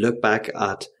 you look back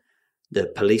at the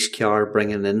police car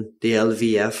bringing in the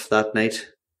LVF that night,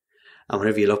 and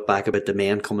whenever you look back about the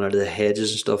men coming out of the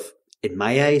hedges and stuff, in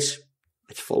my eyes,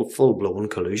 it's full-blown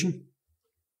collusion.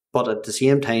 But at the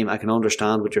same time, I can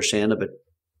understand what you're saying about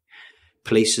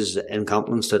police's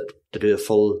incompetence to do a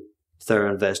full,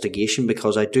 thorough investigation,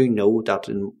 because I do know that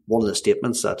in one of the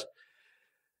statements that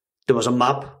there was a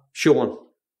map shown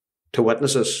to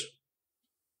witnesses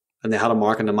and they had a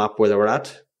mark on the map where they were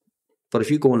at. But if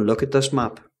you go and look at this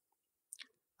map,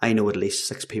 I know at least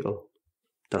 6 people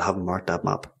that haven't marked that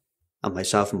map, and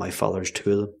myself and my father's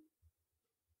 2 of them.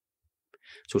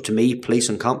 So to me, police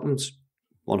incompetence,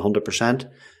 100%.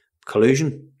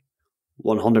 Collusion,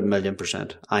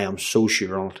 100,000,000%. I am so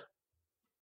sure on it.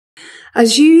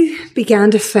 As you began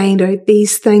to find out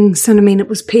these things, and it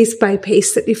was piece by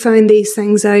piece that you found these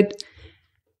things out,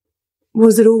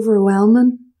 was it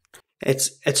overwhelming?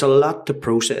 It's a lot to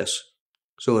process.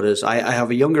 So it is. I have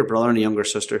a younger brother and a younger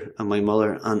sister and my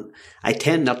mother, and I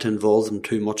tend not to involve them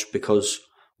too much because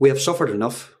we have suffered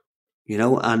enough,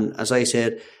 and as I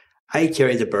said, I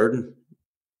carry the burden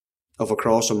of a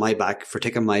cross on my back for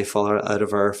taking my father out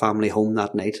of our family home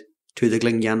that night to the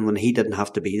Glengannon when he didn't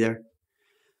have to be there.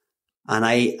 And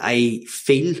I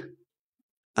feel,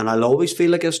 and I'll always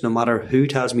feel like this, no matter who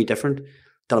tells me different,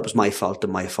 that it was my fault that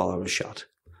my father was shot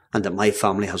and that my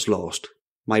family has lost.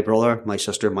 My brother, my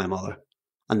sister, my mother,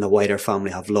 and the wider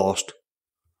family have lost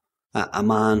a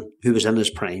man who was in his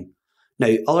prime.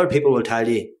 Now, other people will tell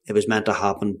you it was meant to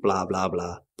happen, blah, blah,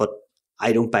 blah, but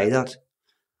I don't buy that.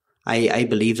 I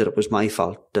believe that it was my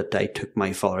fault that I took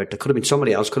my father out. There could have been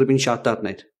somebody else could have been shot that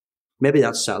night. Maybe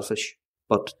that's selfish,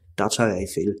 but that's how I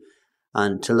feel.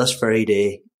 And till this very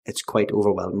day, it's quite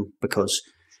overwhelming because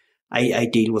I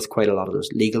deal with quite a lot of this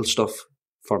legal stuff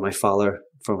for my father,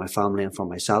 for my family, and for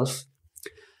myself.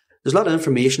 There's a lot of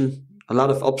information, a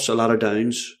lot of ups, a lot of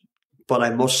downs, but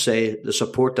I must say the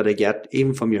support that I get,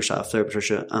 even from yourself there,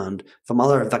 Patricia, and from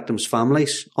other victims'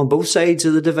 families on both sides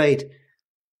of the divide,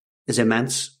 is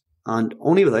immense. And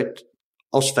only without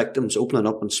us victims opening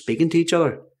up and speaking to each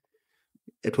other,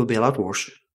 it will be a lot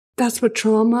worse. That's what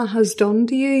trauma has done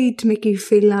to you, to make you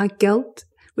feel that guilt,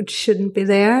 which shouldn't be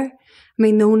there. I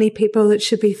mean, the only people that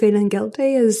should be feeling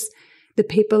guilty is the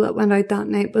people that went out that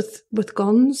night with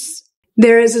guns.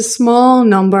 There is a small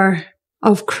number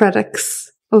of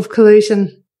critics of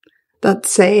collusion that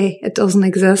say it doesn't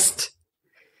exist.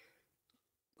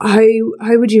 How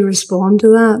would you respond to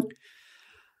that?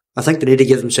 I think they need to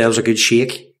give themselves a good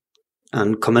shake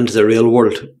and come into the real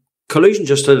world. Collusion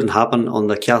just didn't happen on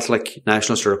the Catholic,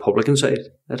 Nationalist or Republican side.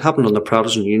 It happened on the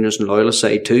Protestant, Unionist and Loyalist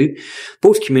side too.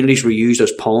 Both communities were used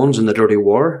as pawns in the dirty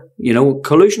war.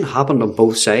 Collusion happened on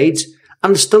both sides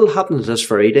and it's still happening to this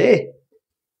very day.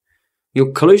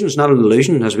 Collusion is not an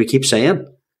illusion, as we keep saying.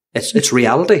 It's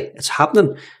reality. It's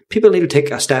happening. People need to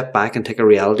take a step back and take a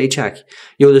reality check.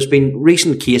 There's been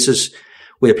recent cases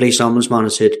where the police ombudsman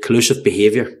has said collusive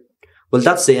behaviour. Well,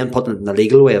 that's the input in the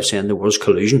legal way of saying there was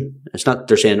collusion. It's not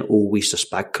they're saying, we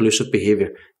suspect collusive behaviour.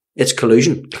 It's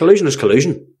collusion. Collusion is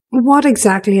collusion. What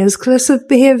exactly is collusive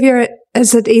behaviour?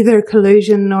 Is it either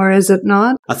collusion or is it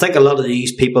not? I think a lot of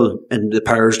these people in the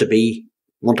powers to be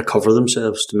want to cover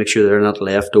themselves to make sure they're not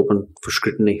left open for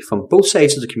scrutiny from both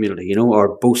sides of the community,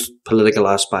 or both political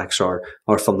aspects or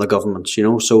from the governments,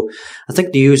 So I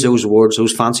think they use those words,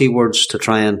 those fancy words, to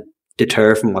try and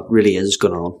deter from what really is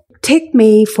going on. Take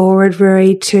me forward,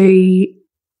 Ruairi, to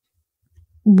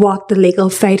what the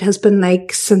legal fight has been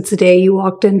like since the day you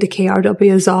walked into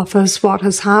KRW's office. What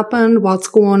has happened? What's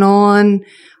going on?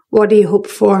 What do you hope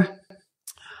for?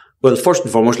 Well, first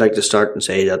and foremost, I'd like to start and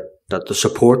say that the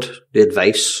support, the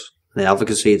advice, the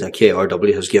advocacy that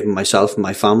KRW has given myself and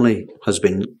my family has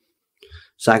been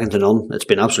second to none. It's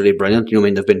been absolutely brilliant.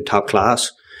 They've been top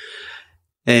class.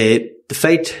 The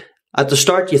fight, at the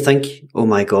start you think, oh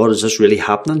my God, is this really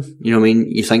happening?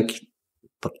 You think,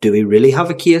 but do we really have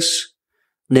a case?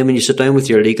 And then when you sit down with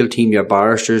your legal team, your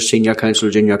barristers, senior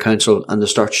counsel, junior counsel, and they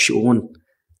start showing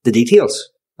the details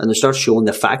and they start showing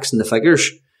the facts and the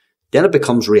figures, then it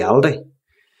becomes reality.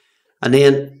 And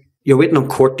then you're waiting on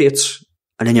court dates,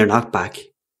 and then you're knocked back.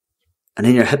 And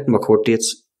then you're hitting with court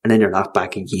dates, and then you're knocked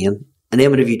back again. And then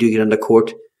whenever you do get into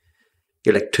court,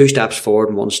 you're like 2 steps forward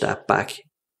and 1 step back.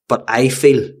 But I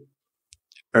feel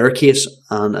our case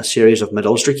and a series of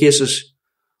Mid-Ulster cases,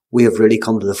 we have really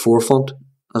come to the forefront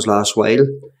as last while.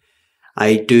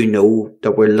 I do know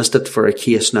that we're listed for a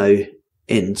case now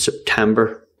in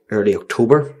September, early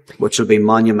October, which will be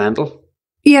monumental.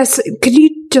 Yes, could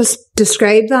you just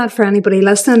describe that for anybody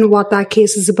listening, what that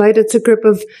case is about? It's a group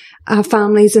of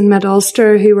families in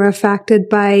Mid-Ulster who were affected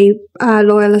by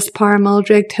Loyalist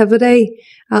paramilitary activity,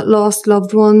 lost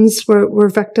loved ones, were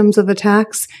victims of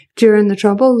attacks during the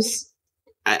Troubles.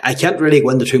 I can't really go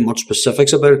into too much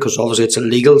specifics about it because obviously it's a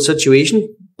legal situation,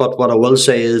 but what I will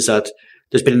say is that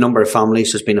there's been a number of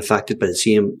families that's been affected by the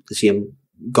same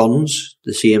guns,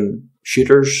 the same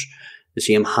shooters, the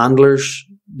same handlers,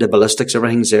 the ballistics,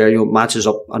 everything's there, matches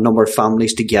up a number of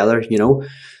families together,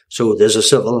 So there's a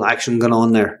civil action going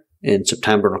on there in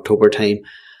September and October time.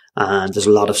 And there's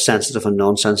a lot of sensitive and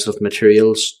non-sensitive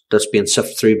materials that's being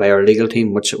sifted through by our legal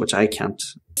team, which I can't.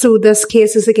 So this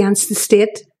case is against the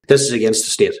state? This is against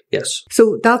the state, yes.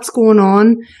 So that's going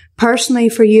on. Personally,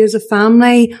 for you as a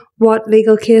family, what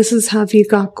legal cases have you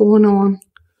got going on?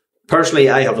 Personally,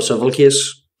 I have a civil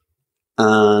case.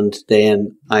 And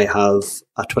then I have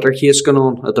a Twitter case going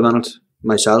on at the minute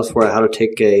myself where I had to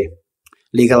take a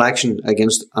legal action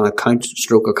against an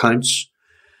accounts.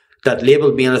 that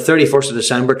labelled me on the 31st of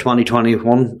December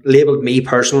 2021, labelled me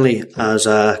personally as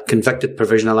a convicted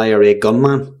provisional IRA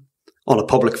gunman on a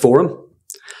public forum.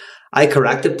 I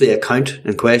corrected the account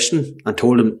in question and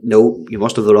told him, no, you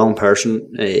must have the wrong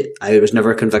person. I was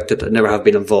never convicted. I never have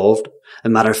been involved. As a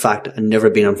matter of fact, I've never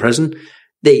been in prison.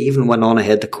 They even went on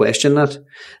ahead to question that.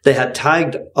 They had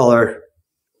tagged other,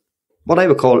 what I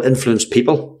would call influenced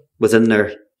people within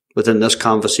this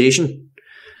conversation.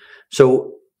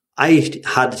 So I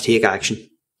had to take action,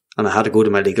 and I had to go to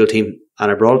my legal team,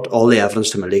 and I brought all the evidence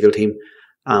to my legal team,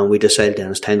 and we decided then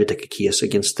it's time to take a case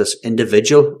against this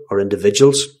individual or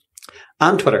individuals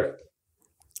and Twitter.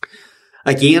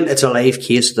 Again, it's a live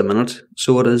case at the minute,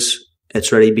 so it is.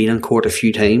 It's already been in court a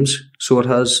few times, so it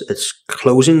has. It's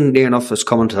closing near enough. It's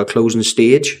coming to a closing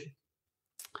stage.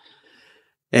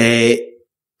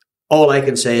 All I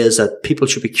can say is that people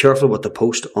should be careful what they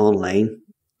post online,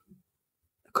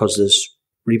 because there's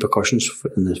repercussions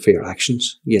for your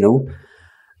actions, you know.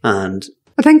 And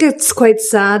I think it's quite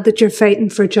sad that you're fighting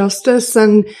for justice,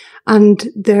 and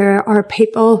there are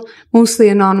people, mostly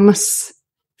anonymous,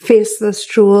 faceless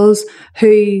trolls,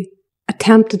 who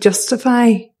attempt to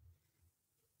justify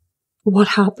what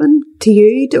happened to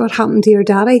you, what happened to your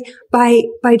daddy, by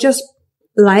just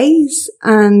lies.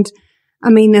 And I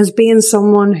mean, as being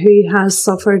someone who has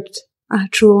suffered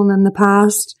trolling in the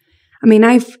past, I mean,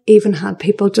 I've even had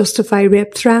people justify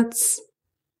rape threats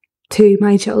to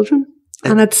my children.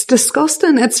 And it's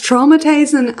disgusting. It's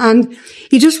traumatizing. And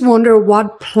you just wonder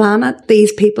what planet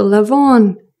these people live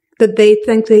on, that they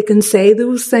think they can say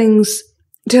those things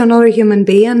to another human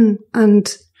being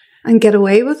and get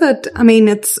away with it. I mean,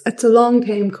 it's a long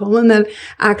time coming that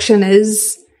action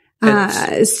is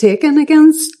taken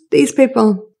against these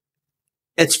people.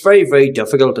 It's very, very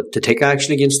difficult to take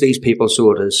action against these people,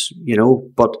 so it is, you know.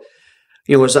 But,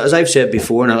 you know, as I've said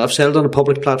before, and I've said it on a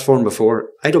public platform before,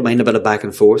 I don't mind a bit of back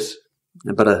and forth,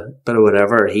 a bit of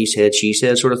whatever, he said, she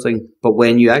said sort of thing. But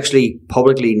when you actually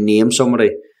publicly name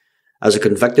somebody as a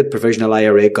convicted provisional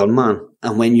IRA gunman,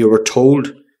 and when you were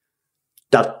told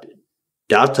that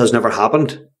that has never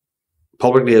happened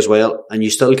publicly as well, and you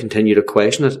still continue to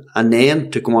question it, and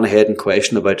then to go on ahead and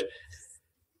question about,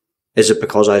 is it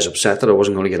because I was upset that I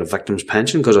wasn't going to get a victim's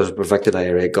pension because I was a convicted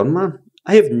IRA gunman?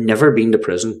 I have never been to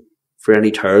prison for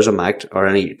any terrorism act or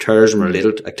any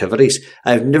terrorism-related activities.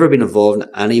 I've never been involved in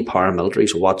any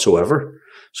paramilitaries whatsoever.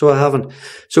 So I haven't.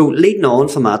 So leading on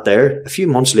from that there, a few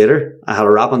months later, I had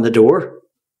a rap on the door.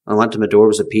 I went to my door, it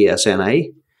was a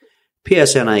PSNI.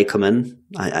 PSNI come in,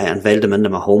 I invited them into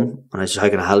my home, and I said, how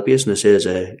can I help you? And they says,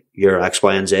 you're X,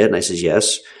 Y, and Z. And I says,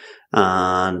 yes.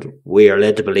 And we are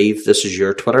led to believe this is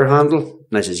your Twitter handle.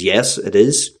 And I says, yes, it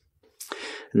is.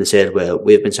 And they said, well,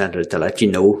 we've been sent out to let you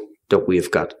know that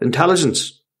we've got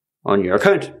intelligence on your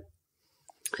account.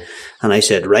 And I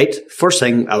said, right. First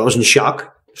thing, I was in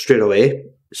shock straight away.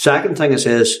 Second thing I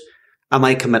says, am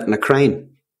I committing a crime?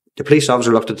 The police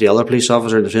officer looked at the other police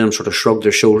officer, and the two of them sort of shrugged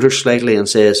their shoulders slightly and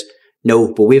says,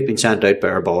 no, but we've been sent out by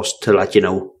our boss to let you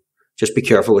know. Just be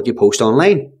careful what you post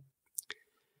online.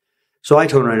 So I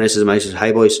turned around and I said,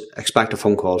 hi boys, expect a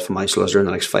phone call from my solicitor in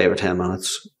the next 5 or 10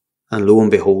 minutes. And lo and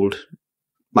behold,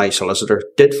 my solicitor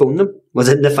did phone them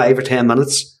within the 5 or 10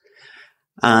 minutes.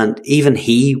 And even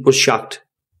he was shocked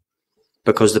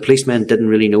because the policemen didn't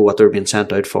really know what they were being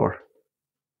sent out for.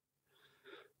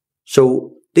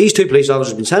 So these two police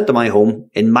officers have been sent to my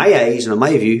home, in my eyes and in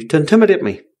my view, to intimidate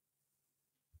me.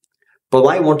 But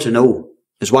what I want to know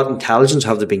is what intelligence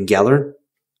have they been gathering,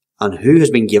 and who has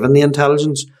been given the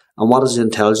intelligence, and what has the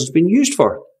intelligence been used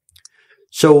for?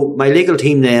 So my legal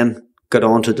team then got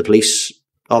on to the police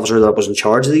officer that was in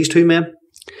charge of these two men,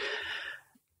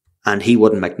 and he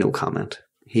wouldn't make no comment.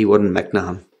 He wouldn't make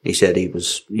nothing. He said he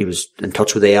was in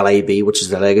touch with the LIB, which is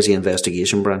the Legacy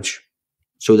Investigation Branch.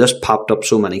 So this popped up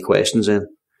so many questions in.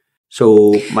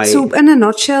 So in a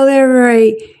nutshell there,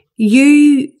 Ruairi,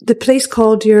 the police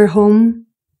called your home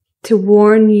to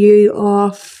warn you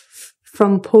off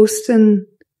from posting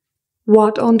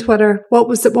what on Twitter? What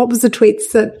was the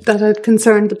tweets that had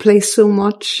concerned the police so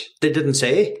much? They didn't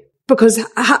say. Because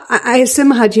I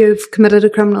assume had you committed a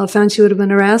criminal offence, you would have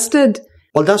been arrested.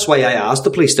 Well, that's why I asked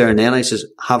the police there and then. I says,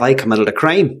 have I committed a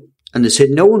crime? And they said,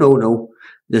 no.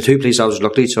 The two police officers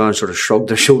looked at each other and sort of shrugged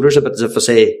their shoulders a bit as if to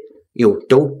say,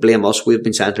 don't blame us. We've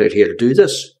been sent out here to do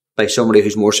this by somebody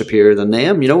who's more superior than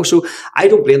them, So I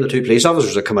don't blame the two police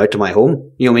officers that come out to my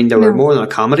home. They were more than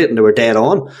accommodating. They were dead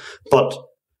on. But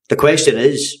the question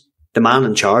is, the man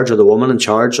in charge or the woman in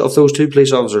charge of those two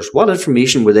police officers, what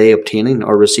information were they obtaining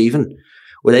or receiving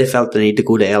where they felt the need to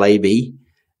go to LIB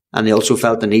And they also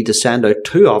felt the need to send out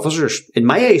 2 officers, in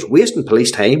my eyes, wasting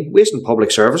police time, wasting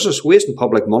public services, wasting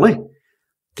public money,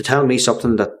 to tell me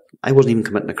something that I wasn't even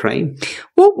committing a crime.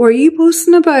 What were you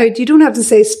posting about? You don't have to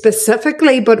say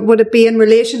specifically, but would it be in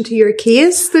relation to your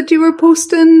case that you were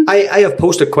posting? I have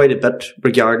posted quite a bit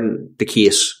regarding the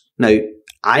case. Now,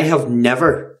 I have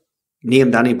never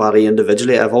named anybody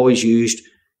individually. I've always used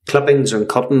clippings and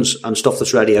cuttings and stuff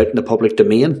that's already out in the public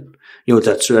domain. You know,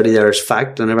 that's already there as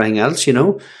fact and everything else, you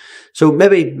know. So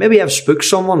maybe I've spooked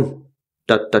someone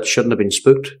that shouldn't have been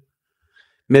spooked.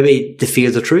 Maybe they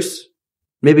fear the truth.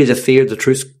 Maybe they fear the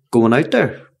truth going out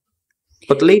there.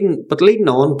 But leading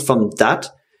on from that,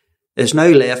 it's now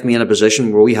left me in a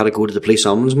position where we had to go to the Police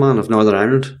Ombudsman of Northern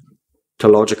Ireland to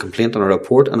lodge a complaint on a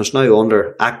report, and it's now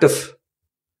under active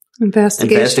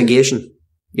investigation.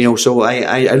 You know, so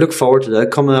I look forward to the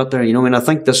outcome of that there. You know, I mean, I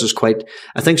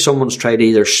think someone's tried to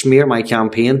either smear my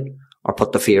campaign or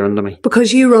put the fear into me.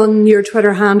 Because you run your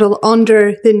Twitter handle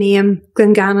under the name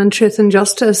Glengannon Truth and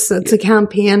Justice. It's a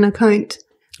campaign account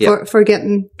for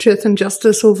getting truth and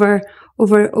justice over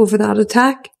that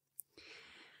attack.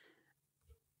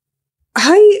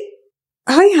 How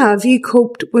have you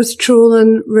coped with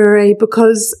trolling, Ruairi?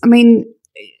 Because, I mean,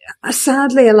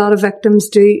 sadly, a lot of victims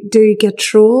do get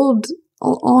trolled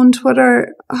on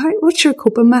Twitter. What's your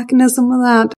coping mechanism with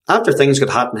that? After things got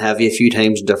hot and heavy a few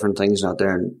times, different things out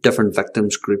there, and different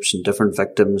victims groups and different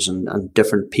victims and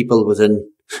different people within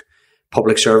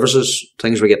public services,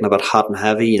 things were getting a bit hot and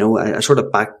heavy. You know, I sort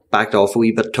of backed off a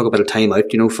wee bit, took a bit of time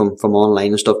out, you know, from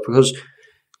online and stuff, because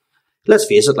let's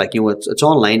face it, like, you know, it's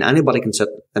online. Anybody can sit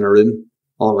in a room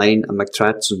online and make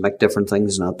threats and make different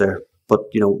things and out there. But,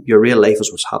 you know, your real life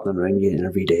is what's happening around you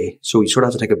every day. So you sort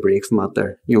of have to take a break from that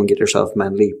there, you know, and get yourself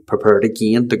mentally prepared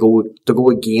again to go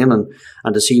again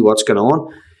and to see what's going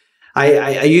on.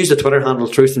 I use the Twitter handle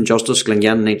Truth and Justice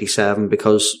Glengannon 97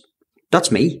 because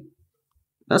that's me.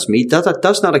 That's me.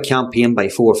 That's not a campaign by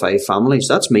 4 or 5 families.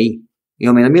 That's me. You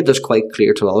know what I mean? I made this quite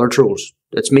clear to the other trolls.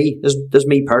 It's me. This is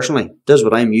me personally. This is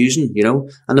what I'm using, you know,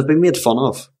 and I've been made fun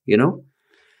of, you know.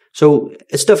 So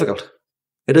it's difficult.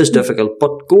 It is difficult.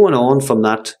 But going on from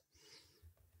that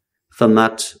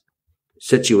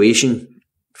situation,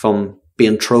 from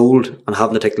being trolled and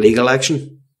having to take legal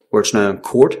action, where it's now in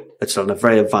court, it's on a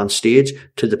very advanced stage,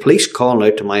 to the police calling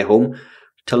out to my home,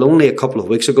 till only a couple of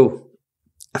weeks ago,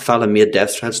 a fella made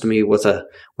death threats to me with a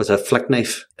flick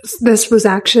knife. This was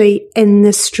actually in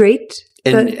the street?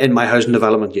 In my housing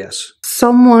development, yes.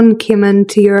 Someone came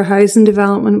into your housing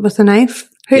development with a knife?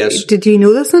 Yes. Did you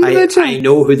know this individual? I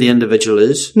know who the individual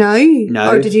is. No?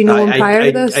 Or did you know him prior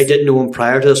to this? I did know him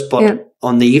prior to this, but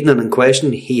on the evening in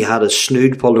question, he had a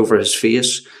snood pulled over his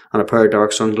face and a pair of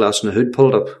dark sunglasses and a hood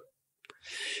pulled up,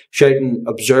 shouting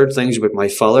absurd things about my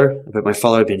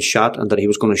father being shot and that he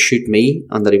was going to shoot me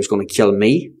and that he was going to kill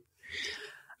me.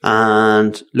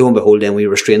 And lo and behold, then we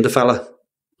restrained the fella.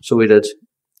 So we did.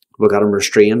 We got him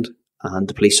restrained, and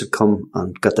the police had come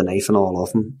and got the knife and all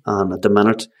off him. And at the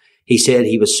minute, he said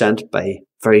he was sent by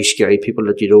very scary people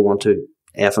that you don't want to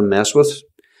effing mess with,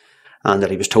 and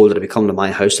that he was told that if he come to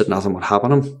my house that nothing would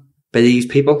happen to him by these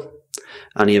people.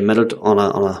 And he admitted on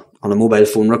a mobile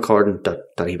phone recording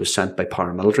that he was sent by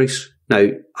paramilitaries. Now,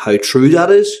 how true that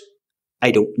is,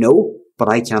 I don't know, but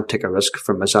I can't take a risk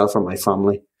for myself or my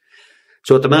family.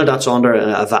 So at the minute, that's under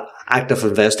an active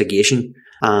investigation.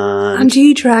 And do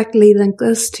you directly link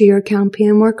this to your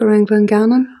campaign work around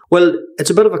Glengannon? Well, it's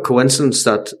a bit of a coincidence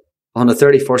that on the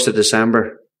 31st of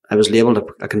December, I was labelled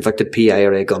a convicted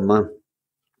PIRA gunman.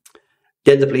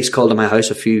 Then the police called to my house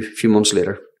a few months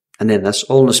later. And then this,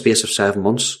 all in the space of 7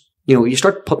 months. You know, you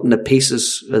start putting the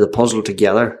pieces of the puzzle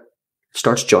together, it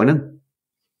starts joining,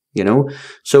 you know.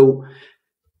 So,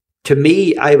 to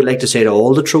me, I would like to say to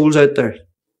all the trolls out there,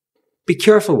 be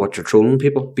careful what you're trolling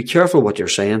people. Be careful what you're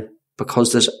saying,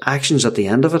 because there's actions at the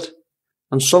end of it.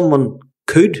 And someone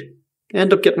could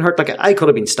end up getting hurt. Like, I could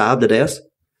have been stabbed to death.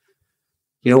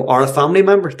 You know, or a family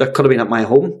member that could have been at my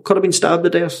home could have been stabbed to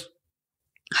death.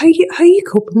 How you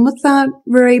coping with that,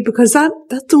 Ruairi? Because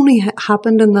that's only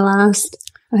happened in the last,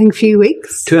 I think, few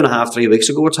weeks. 2.5, 3 weeks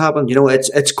ago it's happened. You know,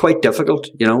 it's quite difficult,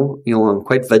 you know, I'm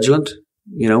quite vigilant,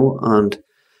 you know, and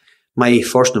my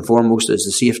first and foremost is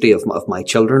the safety of my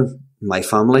children, my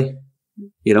family.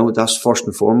 You know, that's first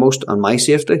and foremost, and my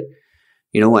safety.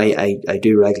 You know, I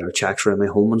do regular checks around my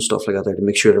home and stuff like that there to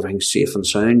make sure everything's safe and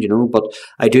sound, you know, but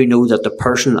I do know that the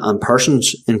person and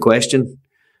persons in question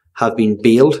have been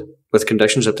bailed with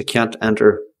conditions that they can't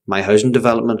enter my housing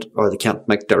development or they can't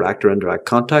make direct or indirect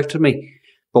contact with me.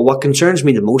 But what concerns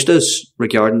me the most is,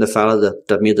 regarding the fella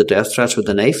that made the death threats with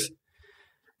the knife,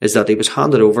 is that he was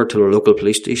handed over to a local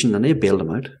police station and they bailed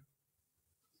him out.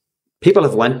 People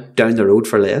have went down the road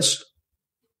for less.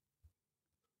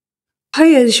 How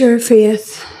is your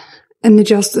faith in the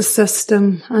justice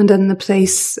system and in the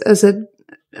police? Is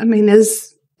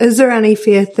there any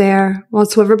faith there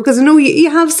whatsoever? Because I know you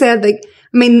have said,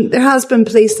 there has been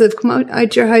police that have come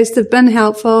out your house, they've been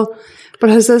helpful, but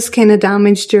has this kind of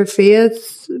damaged your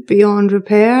faith beyond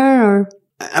repair? Or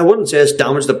I wouldn't say it's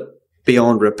damaged it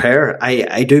beyond repair.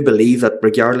 I do believe that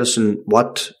regardless in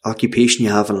what occupation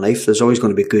you have in life, there's always going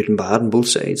to be good and bad on both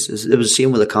sides. It was the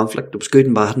same with the conflict. It was good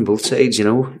and bad on both sides,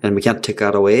 and we can't take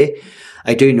that away.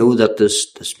 I do know that there's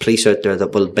police out there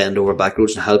that will bend over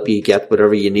backwards and help you get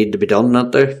whatever you need to be done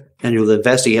out there. And the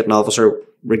investigating officer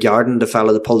regarding the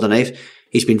fellow that pulled the knife,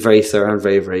 he's been very thorough and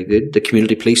very, very good. The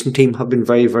community policing team have been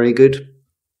very, very good.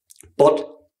 But,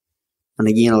 and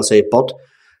again I'll say but,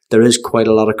 there is quite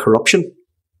a lot of corruption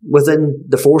within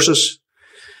the forces,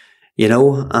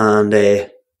 and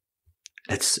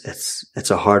it's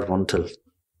a hard one to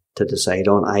decide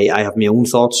on. I have my own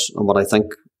thoughts on what I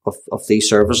think of these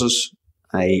services.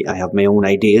 I have my own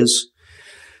ideas.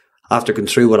 After going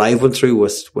through what I've went through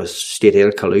with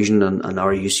state-aid collusion and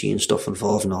RUC and stuff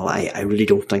involved and all, I really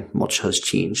don't think much has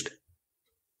changed.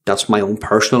 That's my own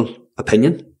personal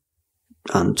opinion,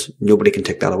 and nobody can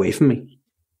take that away from me.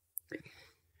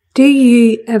 Do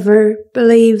you ever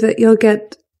believe that you'll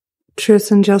get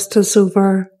truth and justice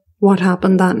over what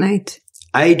happened that night?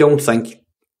 I don't think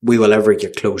we will ever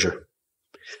get closure.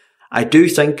 I do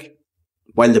think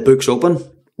while the book's open,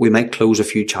 we might close a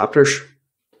few chapters,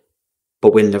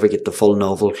 but we'll never get the full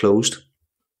novel closed.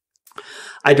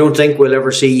 I don't think we'll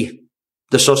ever see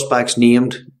the suspects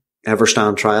named ever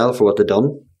stand trial for what they've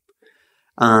done.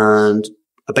 And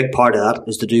a big part of that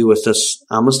is to do with this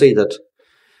amnesty that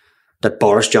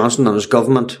Boris Johnson and his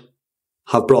government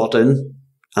have brought in,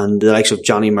 and the likes of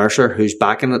Johnny Mercer, who's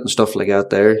backing it and stuff like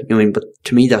that there. But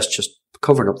to me, that's just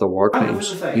covering up the war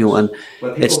crimes, and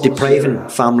it's depriving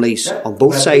families on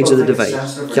both sides of the divide,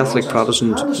 Catholic,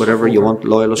 Protestant, whatever you want,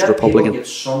 Loyalist, Republican.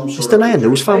 It's denying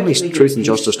those families truth and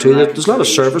justice too. There's a lot of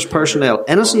service personnel,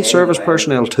 innocent service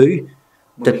personnel too,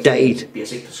 that died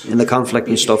in the conflict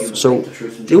and stuff. So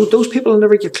those people will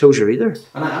never get closure either.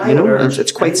 And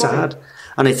it's quite sad.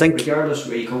 And I think the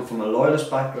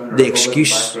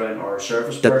excuse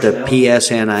that the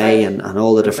PSNI and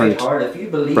all the different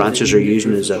branches are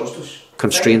using is that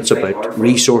constraints about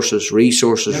resources.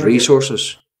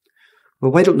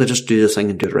 Well, why don't they just do the thing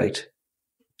and do it right?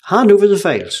 Hand over the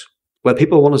files, whether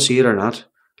people want to see it or not.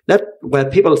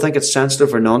 Whether people think it's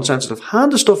sensitive or non-sensitive,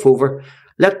 hand the stuff over.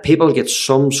 Let people get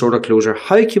some sort of closure.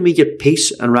 How can we get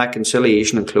peace and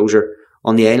reconciliation and closure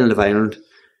on the island of Ireland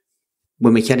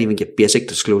when we can't even get basic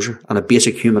disclosure and a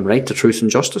basic human right to truth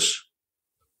and justice?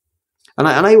 And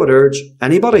I would urge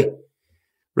anybody,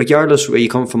 regardless where you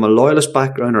come from, a Loyalist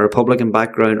background or a Republican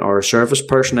background or a service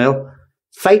personnel,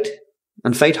 fight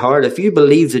and fight hard. If you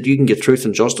believe that you can get truth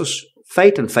and justice,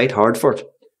 fight and fight hard for it.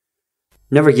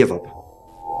 Never give up.